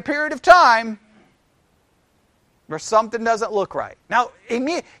there can be a period of time where something doesn't look right. Now,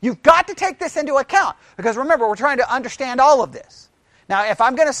 you've got to take this into account, because remember, we're trying to understand all of this. Now, if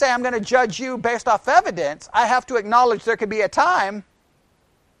I'm going to say I'm going to judge you based off evidence, I have to acknowledge there could be a time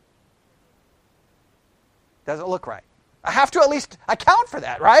doesn't look right. I have to at least account for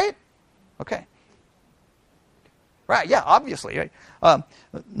that, right? Okay. Right, yeah, obviously. Right?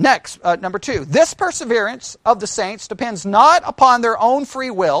 Next, number 2. This perseverance of the saints depends not upon their own free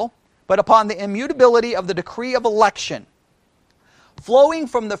will, but upon the immutability of the decree of election, flowing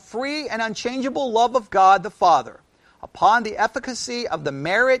from the free and unchangeable love of God the Father, upon the efficacy of the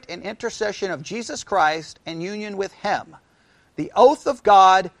merit and intercession of Jesus Christ and union with Him, the oath of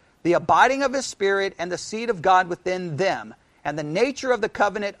God, the abiding of His Spirit, and the seed of God within them, and the nature of the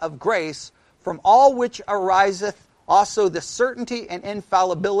covenant of grace, from all which ariseth also the certainty and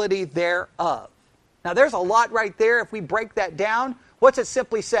infallibility thereof. Now there's a lot right there. If we break that down, what's it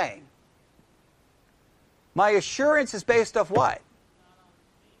simply saying? My assurance is based off what?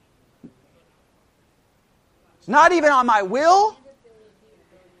 It's not even on my will.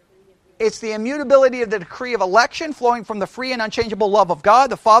 It's the immutability of the decree of election flowing from the free and unchangeable love of God,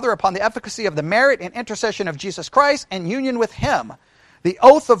 the Father, upon the efficacy of the merit and intercession of Jesus Christ and union with Him. The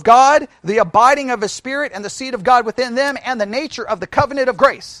oath of God, the abiding of His Spirit, and the seed of God within them, and the nature of the covenant of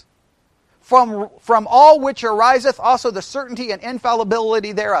grace. From all which ariseth also the certainty and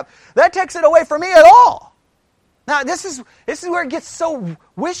infallibility thereof. That takes it away from me at all. Now, this is where it gets so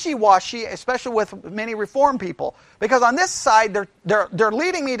wishy-washy, especially with many Reformed people. Because on this side, they're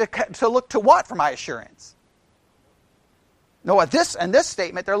leading me to look to what for my assurance? No, in this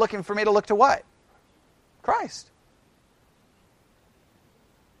statement, they're looking for me to look to what? Christ.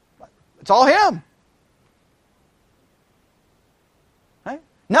 It's all Him. Right?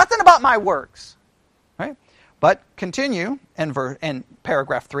 Nothing about my works. Right? But continue in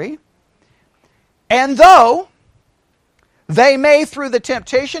paragraph 3. And though they may, through the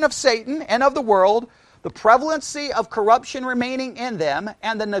temptation of Satan and of the world, the prevalency of corruption remaining in them,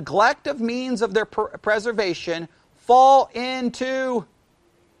 and the neglect of means of their preservation, fall into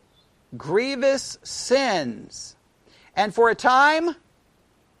grievous sins, and for a time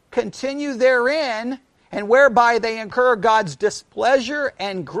continue therein, and whereby they incur God's displeasure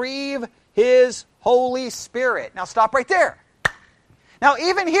and grieve His Holy Spirit. Now stop right there. Now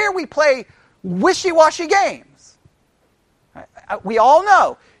even here we play wishy-washy games. We all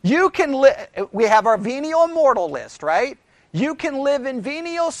know you can we have our venial and mortal list, right? You can live in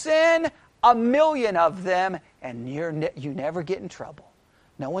venial sin, 1,000,000 of them, and you never get in trouble.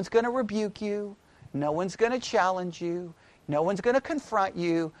 No one's going to rebuke you. No one's going to challenge you. No one's going to confront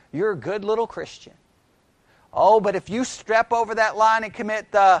you. You're a good little Christian. Oh, but if you step over that line and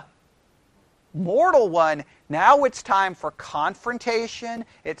commit the mortal one, now it's time for confrontation.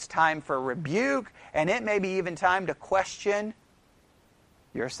 It's time for rebuke, and it may be even time to question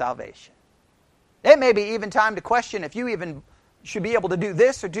your salvation. It may be even time to question if you even should be able to do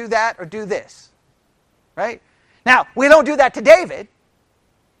this or do that or do this. Right? Now, we don't do that to David.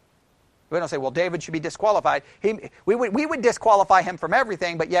 We don't say, well, David should be disqualified. We would disqualify him from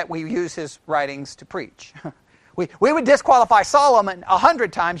everything, but yet we use his writings to preach. We would disqualify Solomon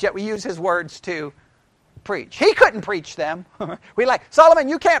 100 times, yet we use his words to preach. He couldn't preach them. Solomon,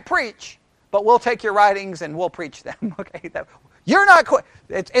 you can't preach, but we'll take your writings and we'll preach them. Okay, you're not.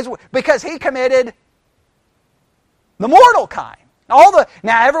 It's because he committed the mortal kind. Now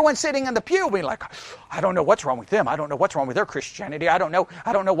everyone's sitting in the pew being like, I don't know what's wrong with them. I don't know what's wrong with their Christianity. I don't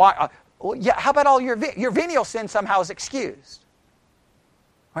know why. Well, yeah, how about all your venial sin somehow is excused?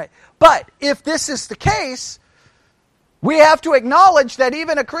 Right? But if this is the case, we have to acknowledge that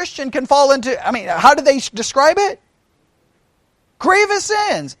even a Christian can fall into, how do they describe it? Grievous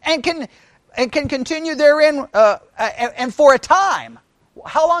sins, and can continue therein, and for a time.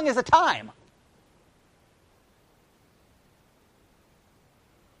 How long is a time?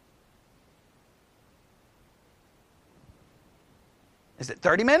 Is it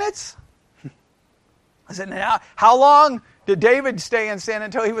 30 minutes? Is it now? How long did David stay in sin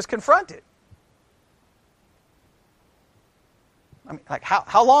until he was confronted?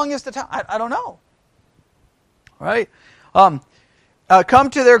 How long is the time? I don't know. Right? Come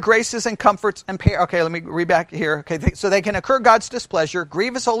to their graces and comforts and pay. Okay, let me read back here. Okay, so they can incur God's displeasure,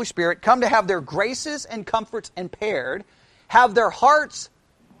 grieve His Holy Spirit, come to have their graces and comforts impaired, have their hearts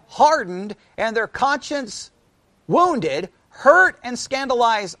hardened and their conscience wounded, hurt and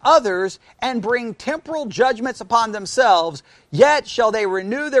scandalize others, and bring temporal judgments upon themselves, yet shall they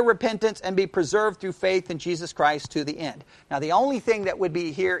renew their repentance and be preserved through faith in Jesus Christ to the end. Now the only thing that would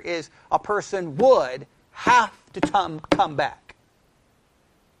be here is a person would have to come back.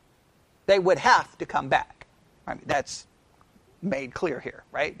 They would have to come back. That's made clear here,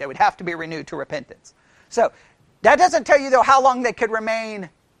 right? They would have to be renewed to repentance. So that doesn't tell you, though, how long they could remain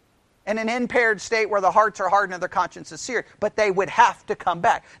in an impaired state where the hearts are hardened and their conscience is seared, but they would have to come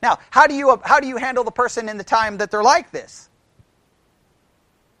back. Now, how do you handle the person in the time that they're like this?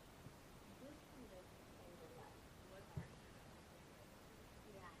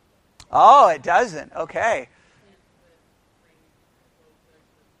 Oh, it doesn't. Okay.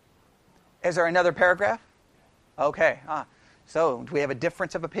 Is there another paragraph? Okay. So we have a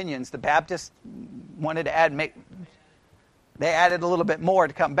difference of opinions. The Baptists wanted to they added a little bit more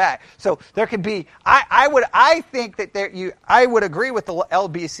to come back. So there could be. I think that I would agree with the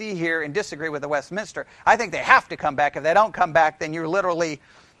LBC here and disagree with the Westminster. I think they have to come back. If they don't come back, then you're literally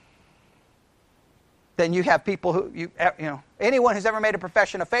then you have people who, anyone who's ever made a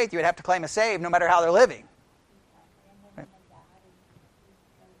profession of faith, you would have to claim as saved no matter how they're living.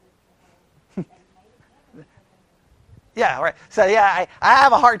 Yeah, right. So yeah, I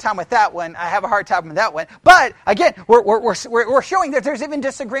have a hard time with that one. But again, we're showing that there's even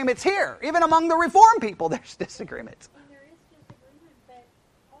disagreements here, even among the Reformed people. There's disagreements. And there is disagreement, but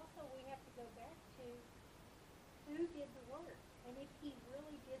also we have to go back to who did the work, and if he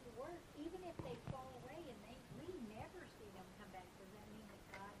really did the work, even if they fall away and we never see them come back, does that mean that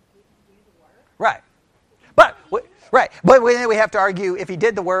God didn't do the work? Right. But we have to argue if he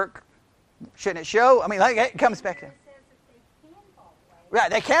did the work, shouldn't it show? I mean, it comes back to. Right,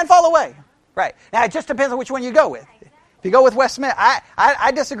 they can fall away. Right. Now, it just depends on which one you go with. If you go with Westminster,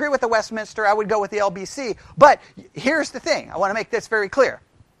 I disagree with the Westminster. I would go with the LBC. But here's the thing. I want to make this very clear.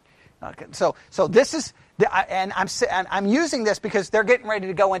 Okay, so this is, and I'm using this because they're getting ready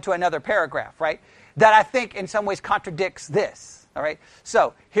to go into another paragraph, right? That I think in some ways contradicts this. All right.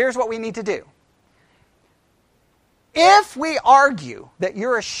 So here's what we need to do. If we argue that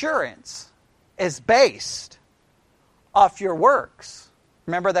your assurance is based off your works,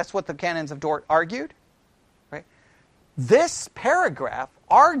 remember that's what the Canons of Dort argued, right? This paragraph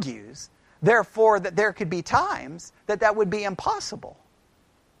argues, therefore, that there could be times that would be impossible.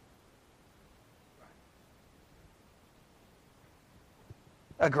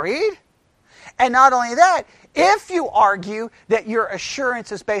 Agreed? And not only that, if you argue that your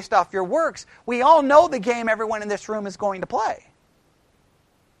assurance is based off your works, we all know the game everyone in this room is going to play.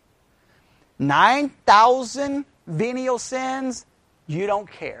 9,000 venial sins, you don't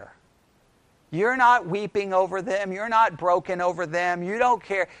care. You're not weeping over them. You're not broken over them. You don't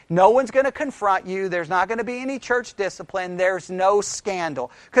care. No one's going to confront you. There's not going to be any church discipline. There's no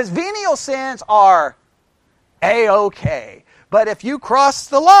scandal. Because venial sins are A-okay. But if you cross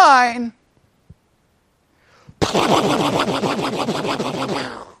the line,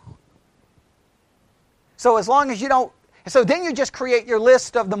 so as long as you don't, so then you just create your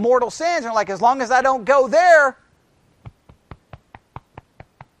list of the mortal sins, and as long as I don't go there,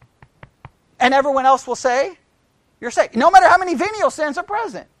 and everyone else will say, you're saved. No matter how many venial sins are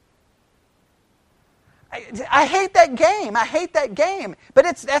present. I hate that game.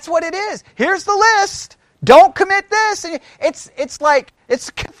 But that's what it is. Here's the list. Don't commit this. It's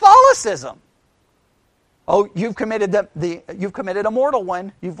Catholicism. Oh, you've committed you've committed a mortal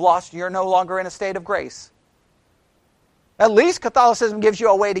one. You're no longer in a state of grace. At least Catholicism gives you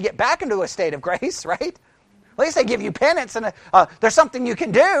a way to get back into a state of grace, right? At least they give you penance, and there's something you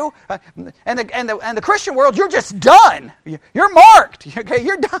can do. And the Christian world, you're just done. You're marked. Okay,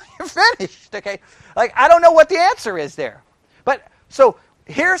 you're done. You're finished. Okay, I don't know what the answer is there. But so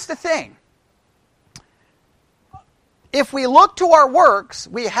here's the thing. If we look to our works,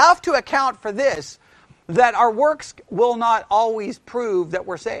 we have to account for this, that our works will not always prove that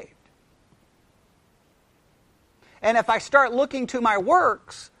we're saved. And if I start looking to my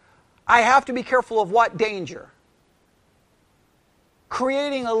works, I have to be careful of what danger?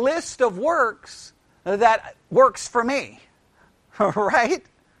 Creating a list of works that works for me. Right?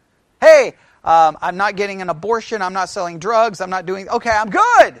 Hey, I'm not getting an abortion, I'm not selling drugs, I'm not doing, okay, I'm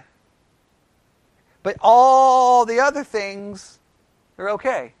good. But all the other things are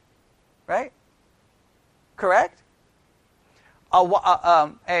okay. Right? Correct?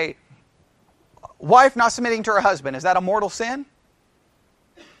 A wife not submitting to her husband, is that a mortal sin?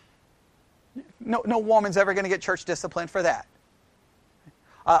 No woman's ever going to get church discipline for that.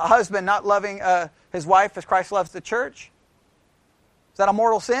 A husband not loving his wife as Christ loves the church, is that a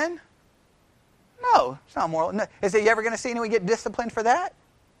mortal sin? No, it's not moral. No. Is he ever going to see anyone get disciplined for that?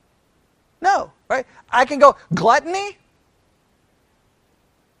 No, right? I can go gluttony,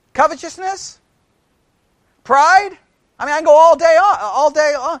 covetousness, pride. I mean, I can go all day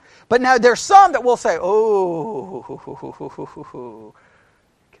on. But now there's some that will say, oh.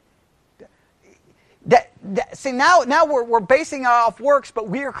 See, now we're basing it off works, but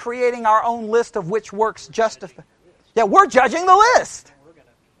we're creating our own list of which works justify. Yeah, we're judging the list.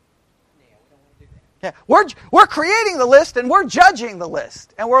 Yeah, we're creating the list and we're judging the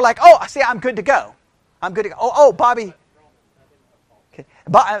list, and we're like, oh, see, I'm good to go. Oh, Bobby. Okay.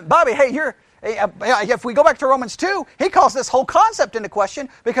 Bobby, hey, if we go back to Romans 2, he calls this whole concept into question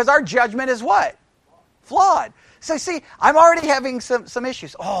because our judgment is what? Flawed. So see, I'm already having some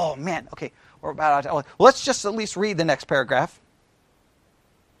issues. Oh man, okay. We're about out. Let's just at least read the next paragraph.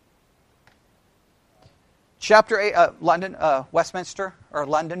 Chapter 8, London, Westminster, or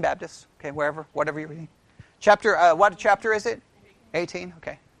London Baptist. Okay, whatever you're reading. What chapter is it? 18.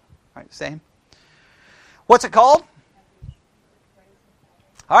 Okay, all right, same. What's it called?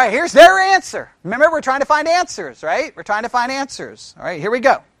 All right, here's their answer. Remember, we're trying to find answers, right? We're trying to find answers. All right, here we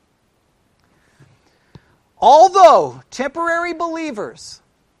go. Although temporary believers,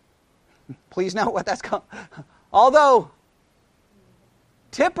 please note what that's called. Although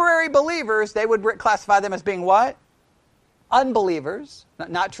temporary believers, they would classify them as being what? Unbelievers,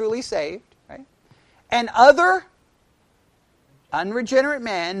 not truly saved, right? And other unregenerate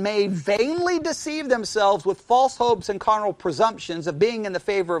men may vainly deceive themselves with false hopes and carnal presumptions of being in the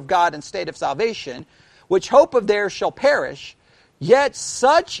favor of God and state of salvation, which hope of theirs shall perish. Yet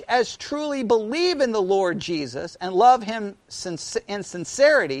such as truly believe in the Lord Jesus and love Him in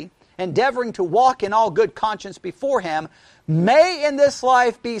sincerity, endeavoring to walk in all good conscience before Him, may in this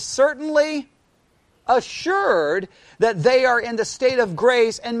life be certainly assured that they are in the state of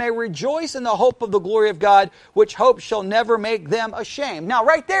grace and may rejoice in the hope of the glory of God, which hope shall never make them ashamed. Now,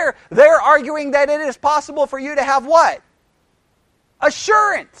 right there, they're arguing that it is possible for you to have what?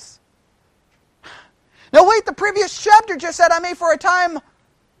 Assurance. Now, wait, the previous chapter just said, I may for a time.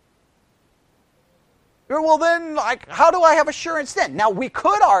 Well, then, how do I have assurance then? Now, we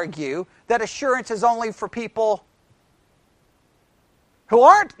could argue that assurance is only for people who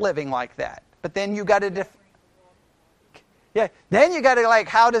aren't living like that. But then you got to then you got to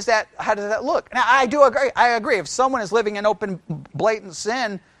how does that look? Now I do agree. I agree if someone is living in open blatant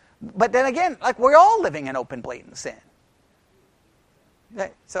sin, but then again, we're all living in open blatant sin.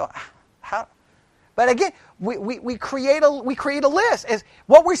 So how? But again, we create a list.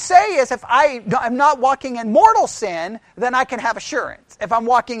 What we say is if I'm not walking in mortal sin, then I can have assurance. If I'm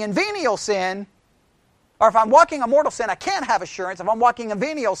walking in venial sin, or if I'm walking in mortal sin, I can't have assurance. If I'm walking in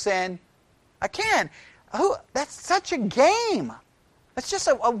venial sin, I can. That's such a game. That's just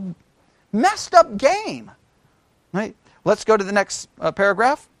a messed up game. Right? Let's go to the next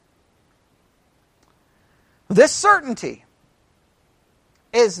paragraph. This certainty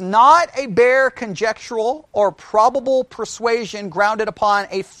is not a bare conjectural or probable persuasion grounded upon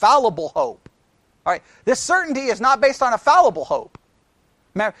a fallible hope. All right. This certainty is not based on a fallible hope.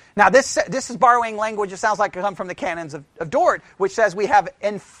 Now, this is borrowing language. It sounds like it comes from the Canons of Dort, which says we have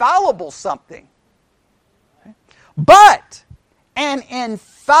infallible something. Okay? But an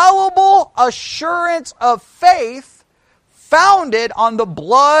infallible assurance of faith founded on the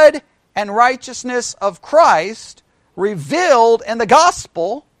blood and righteousness of Christ revealed in the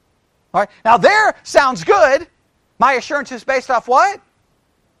gospel. All right. Now, there sounds good. My assurance is based off what?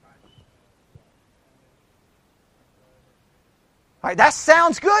 All right, that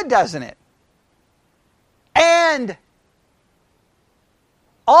sounds good, doesn't it? And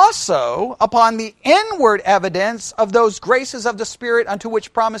also upon the inward evidence of those graces of the Spirit unto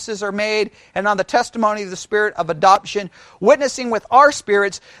which promises are made, and on the testimony of the Spirit of adoption, witnessing with our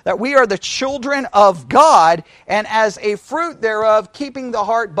spirits that we are the children of God, and as a fruit thereof, keeping the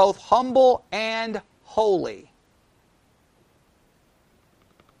heart both humble and holy.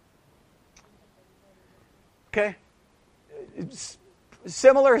 Okay?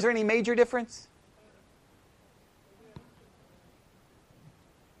 Similar? Is there any major difference?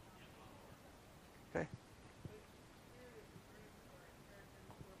 Okay.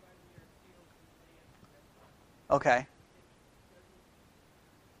 Okay.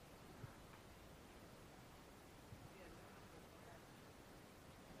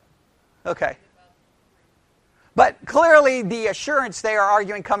 Okay. But clearly the assurance they are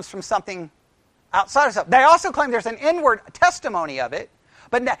arguing comes from something outside of stuff. They also claim there's an inward testimony of it.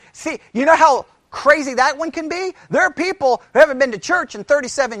 But now, see, you know how crazy that one can be? There are people who haven't been to church in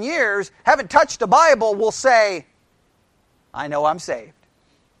 37 years, haven't touched a Bible, will say, I know I'm saved.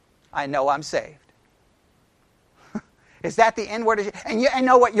 I know I'm saved. Is that the inward? And you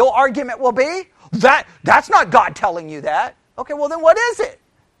know what your argument will be? That's not God telling you that. Okay, well then what is it?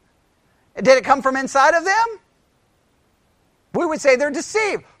 Did it come from inside of them? We would say they're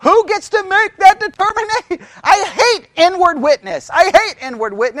deceived. Who gets to make that determination? I hate inward witness. I hate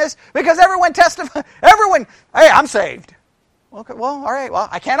inward witness because everyone testifies. Hey, I'm saved. Okay, well, all right. Well,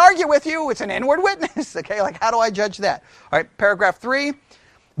 I can't argue with you. It's an inward witness. Okay, how do I judge that? All right, paragraph 3.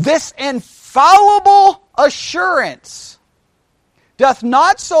 This infallible assurance doth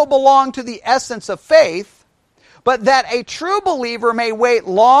not so belong to the essence of faith, but that a true believer may wait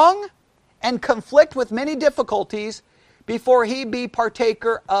long and conflict with many difficulties before he be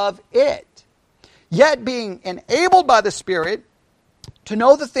partaker of it. Yet being enabled by the Spirit to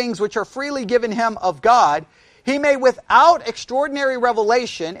know the things which are freely given him of God, he may without extraordinary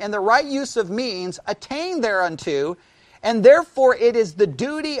revelation and the right use of means attain thereunto, and therefore it is the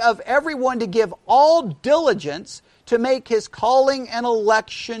duty of everyone to give all diligence to make his calling and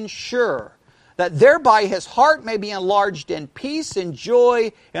election sure. that thereby his heart may be enlarged in peace and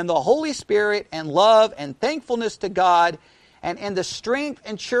joy in the Holy Spirit and love and thankfulness to God, and in the strength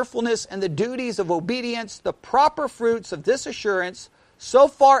and cheerfulness and the duties of obedience, the proper fruits of this assurance, so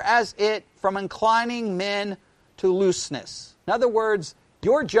far as it from inclining men to looseness. In other words,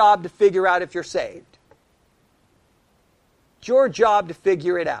 your job to figure out if you're saved. It's your job to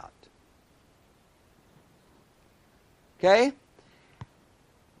figure it out. Okay?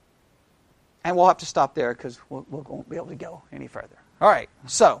 And we'll have to stop there because we won't be able to go any further. All right,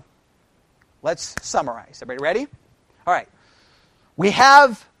 so let's summarize. Everybody ready? All right. We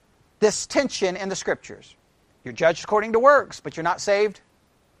have this tension in the Scriptures. You're judged according to works, but you're not saved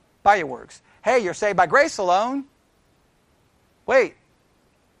by your works. Hey, you're saved by grace alone. Wait,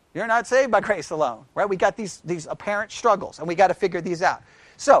 you're not saved by grace alone, right? We got these apparent struggles, and we got to figure these out.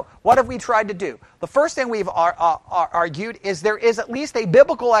 So, what have we tried to do? The first thing we've argued is there is at least a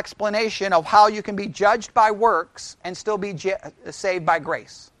biblical explanation of how you can be judged by works and still be saved by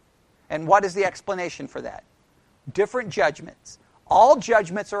grace. And what is the explanation for that? Different judgments. All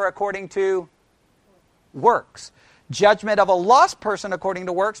judgments are according to works. Judgment of a lost person according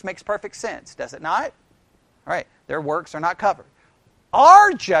to works makes perfect sense, does it not? All right, their works are not covered.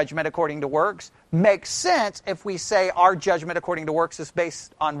 Our judgment according to works makes sense if we say our judgment according to works is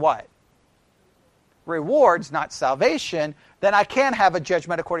based on what? Rewards, not salvation. Then I can have a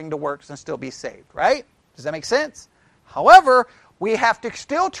judgment according to works and still be saved, right? Does that make sense? However, we have to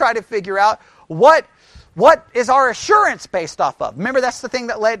still try to figure out what is our assurance based off of. Remember, that's the thing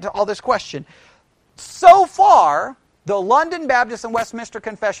that led to all this question. So far, the London Baptist and Westminster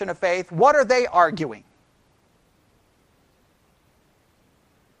Confession of Faith, what are they arguing?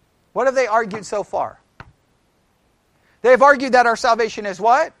 What have they argued so far? They've argued that our salvation is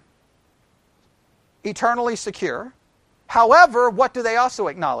what? Eternally secure. However, what do they also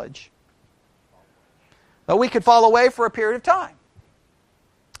acknowledge? That we could fall away for a period of time.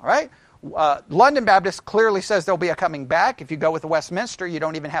 All right? London Baptist clearly says there'll be a coming back. If you go with the Westminster, you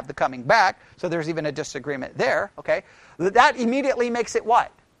don't even have the coming back. So there's even a disagreement there. Okay? That immediately makes it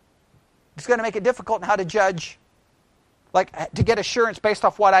what? It's going to make it difficult in how to judge. Like, to get assurance based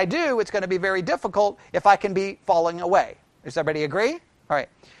off what I do, it's going to be very difficult if I can be falling away. Does everybody agree? All right.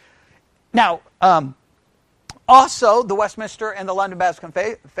 Now, also, the Westminster and the London Baptist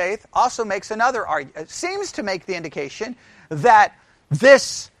Faith also makes another argument. It seems to make the indication that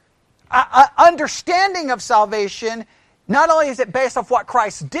this understanding of salvation, not only is it based off what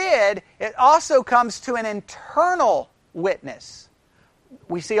Christ did, it also comes to an internal witness.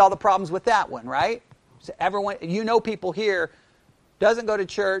 We see all the problems with that one, right? So everyone, people here, doesn't go to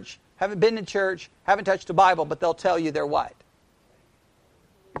church, haven't been to church, haven't touched the Bible, but they'll tell you they're what?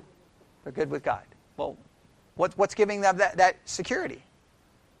 They're good with God. Well, what's giving them that security?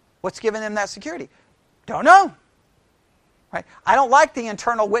 What's giving them that security? Don't know. Right? I don't like the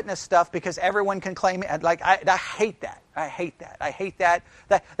internal witness stuff because everyone can claim it. Like I hate that. I hate that.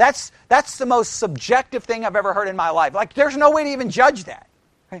 That's the most subjective thing I've ever heard in my life. Like there's no way to even judge that.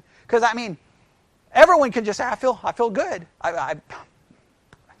 Because right? Everyone can just say, I feel good. I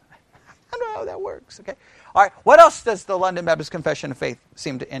don't know how that works. Okay. All right. What else does the London Baptist Confession of Faith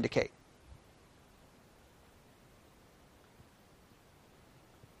seem to indicate?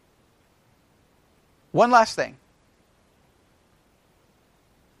 One last thing.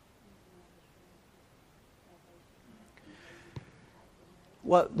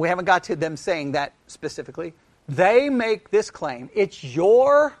 Well, we haven't got to them saying that specifically. They make this claim. It's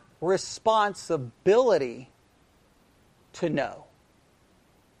your responsibility to know.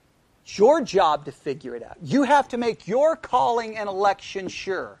 It's your job to figure it out. You have to make your calling and election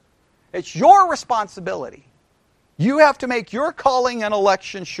sure. It's your responsibility. You have to make your calling and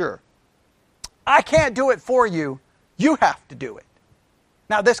election sure. I can't do it for you. You have to do it.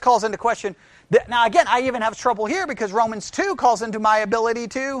 Now, this calls into question. Now, again, I even have trouble here because Romans 2 calls into my ability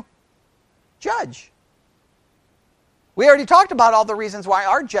to judge. We already talked about all the reasons why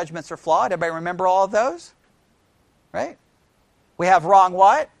our judgments are flawed. Everybody remember all of those? Right? We have wrong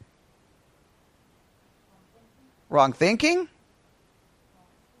what? Wrong thinking.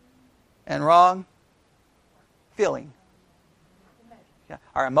 And wrong feeling. Yeah.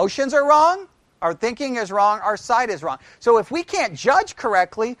 Our emotions are wrong. Our thinking is wrong. Our sight is wrong. So if we can't judge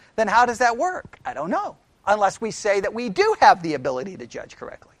correctly, then how does that work? I don't know. Unless we say that we do have the ability to judge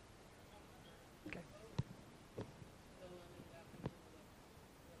correctly. Okay.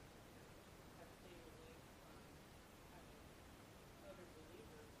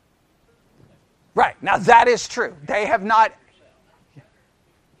 Right. Now that is true. They have not...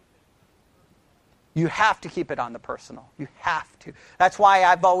 You have to keep it on the personal. You have to. That's why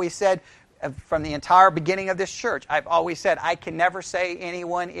I've always said, from the entire beginning of this church, I've always said I can never say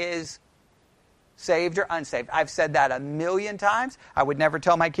anyone is saved or unsaved. I've said that a million times. I would never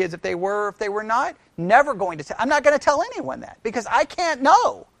tell my kids if they were or if they were not. Never going to tell. I'm not going to tell anyone that because I can't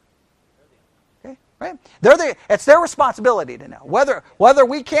know. Okay, right? It's their responsibility to know. Whether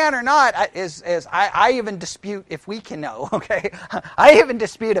we can or not I even dispute if we can know. Okay, I even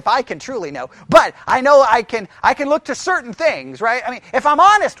dispute if I can truly know. But I know I can look to certain things. Right? I mean, if I'm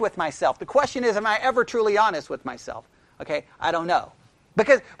honest with myself, the question is, am I ever truly honest with myself? Okay, I don't know.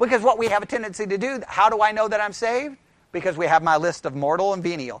 Because what we have a tendency to do, how do I know that I'm saved? Because we have my list of mortal and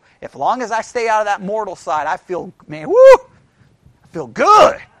venial. As long as I stay out of that mortal side, I feel, man, woo! I feel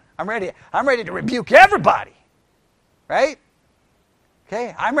good. I'm ready to rebuke everybody. Right?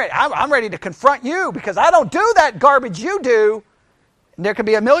 Okay, I'm ready to confront you because I don't do that garbage you do. And there could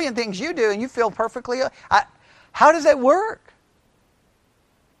be a million things you do and you feel perfectly... how does that work?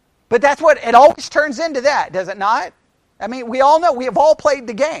 But that's what it always turns into that, does it not? I mean, we all know, we have all played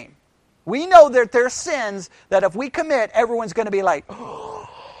the game. We know that there's sins that if we commit, everyone's going to be like, oh,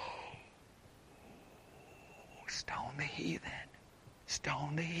 stone the heathen.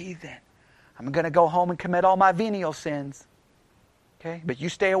 Stone the heathen. I'm going to go home and commit all my venial sins. Okay? But you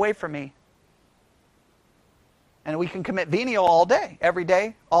stay away from me. And we can commit venial all day, every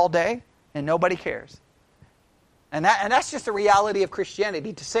day, all day, and nobody cares. And that's just the reality of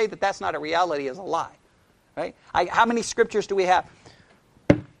Christianity. To say that that's not a reality is a lie. Right? How many scriptures do we have?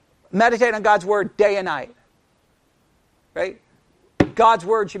 Meditate on God's word day and night. Right? God's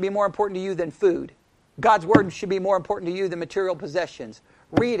word should be more important to you than food. God's word should be more important to you than material possessions.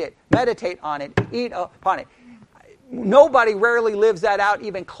 Read it, meditate on it, eat upon it. Nobody rarely lives that out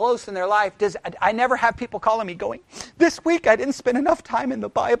even close in their life. I never have people calling me going, this week I didn't spend enough time in the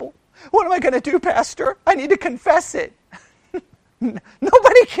Bible. What am I going to do, Pastor? I need to confess it.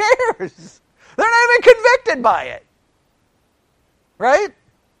 Nobody cares. They're not even convicted by it. Right?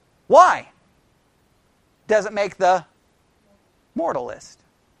 Why? Doesn't make the mortal list.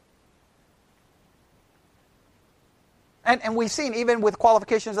 And we've seen even with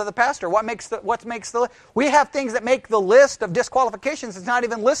qualifications of the pastor, what makes the list? We have things that make the list of disqualifications. It's not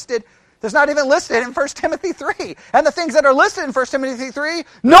even listed. It's not even listed in 1 Timothy 3. And the things that are listed in 1 Timothy 3,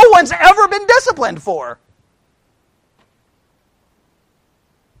 no one's ever been disciplined for.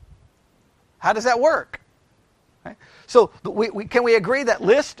 How does that work? Right? So can we agree that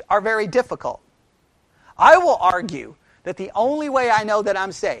lists are very difficult? I will argue that the only way I know that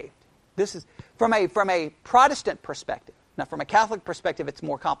I'm saved, this is from a Protestant perspective. Now, from a Catholic perspective, it's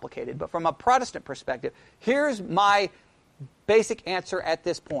more complicated. But from a Protestant perspective, here's my basic answer at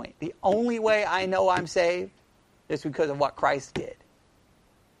this point. The only way I know I'm saved is because of what Christ did.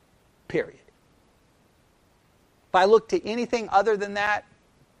 Period. If I look to anything other than that,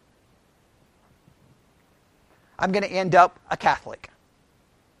 I'm going to end up a Catholic.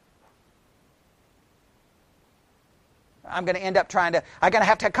 I'm going to end up I'm going to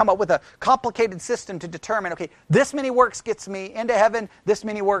have come up with a complicated system to determine, okay, this many works gets me into heaven, this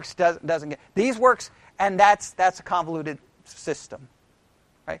many works doesn't get. These works, and that's a convoluted system.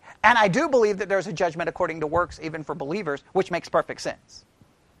 Right? And I do believe that there's a judgment according to works, even for believers, which makes perfect sense.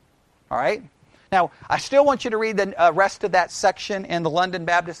 All right? Now, I still want you to read the rest of that section in the London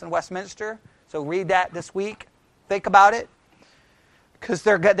Baptist and Westminster. So read that this week. Think about it. Because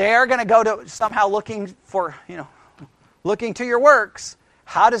they are going to go to somehow looking to your works.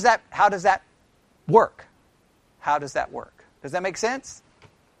 How does that work? How does that work? Does that make sense?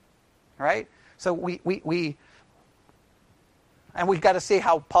 All right? So we've got to see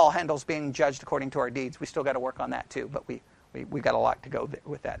how Paul handles being judged according to our deeds. We still got to work on that too, but we've got a lot to go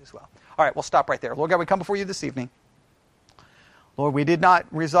with that as well. All right, we'll stop right there. Lord God, we come before you this evening. Lord, we did not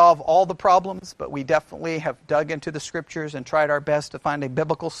resolve all the problems, but we definitely have dug into the Scriptures and tried our best to find a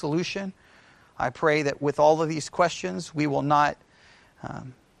biblical solution. I pray that with all of these questions, we will not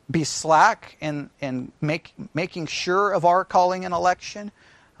be slack in making sure of our calling and election.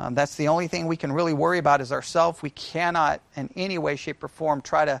 That's the only thing we can really worry about is ourselves. We cannot in any way, shape, or form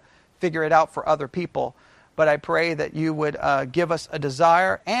try to figure it out for other people. But I pray that you would give us a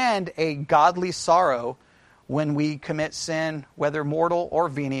desire and a godly sorrow when we commit sin, whether mortal or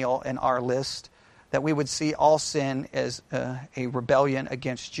venial in our list, that we would see all sin as a rebellion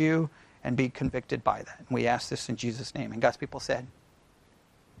against you and be convicted by that. And we ask this in Jesus' name. And God's people said.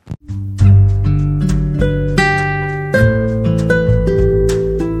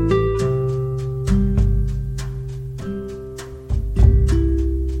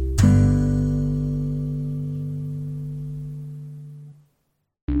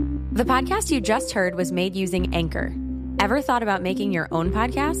 The podcast you just heard was made using Anchor. Ever thought about making your own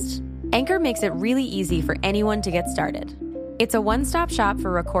podcast? Anchor makes it really easy for anyone to get started. It's a one-stop shop for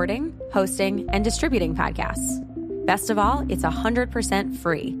recording, hosting, and distributing podcasts. Best of all, it's 100%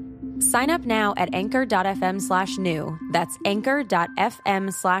 free. Sign up now at anchor.fm/new. That's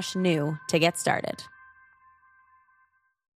anchor.fm/new to get started.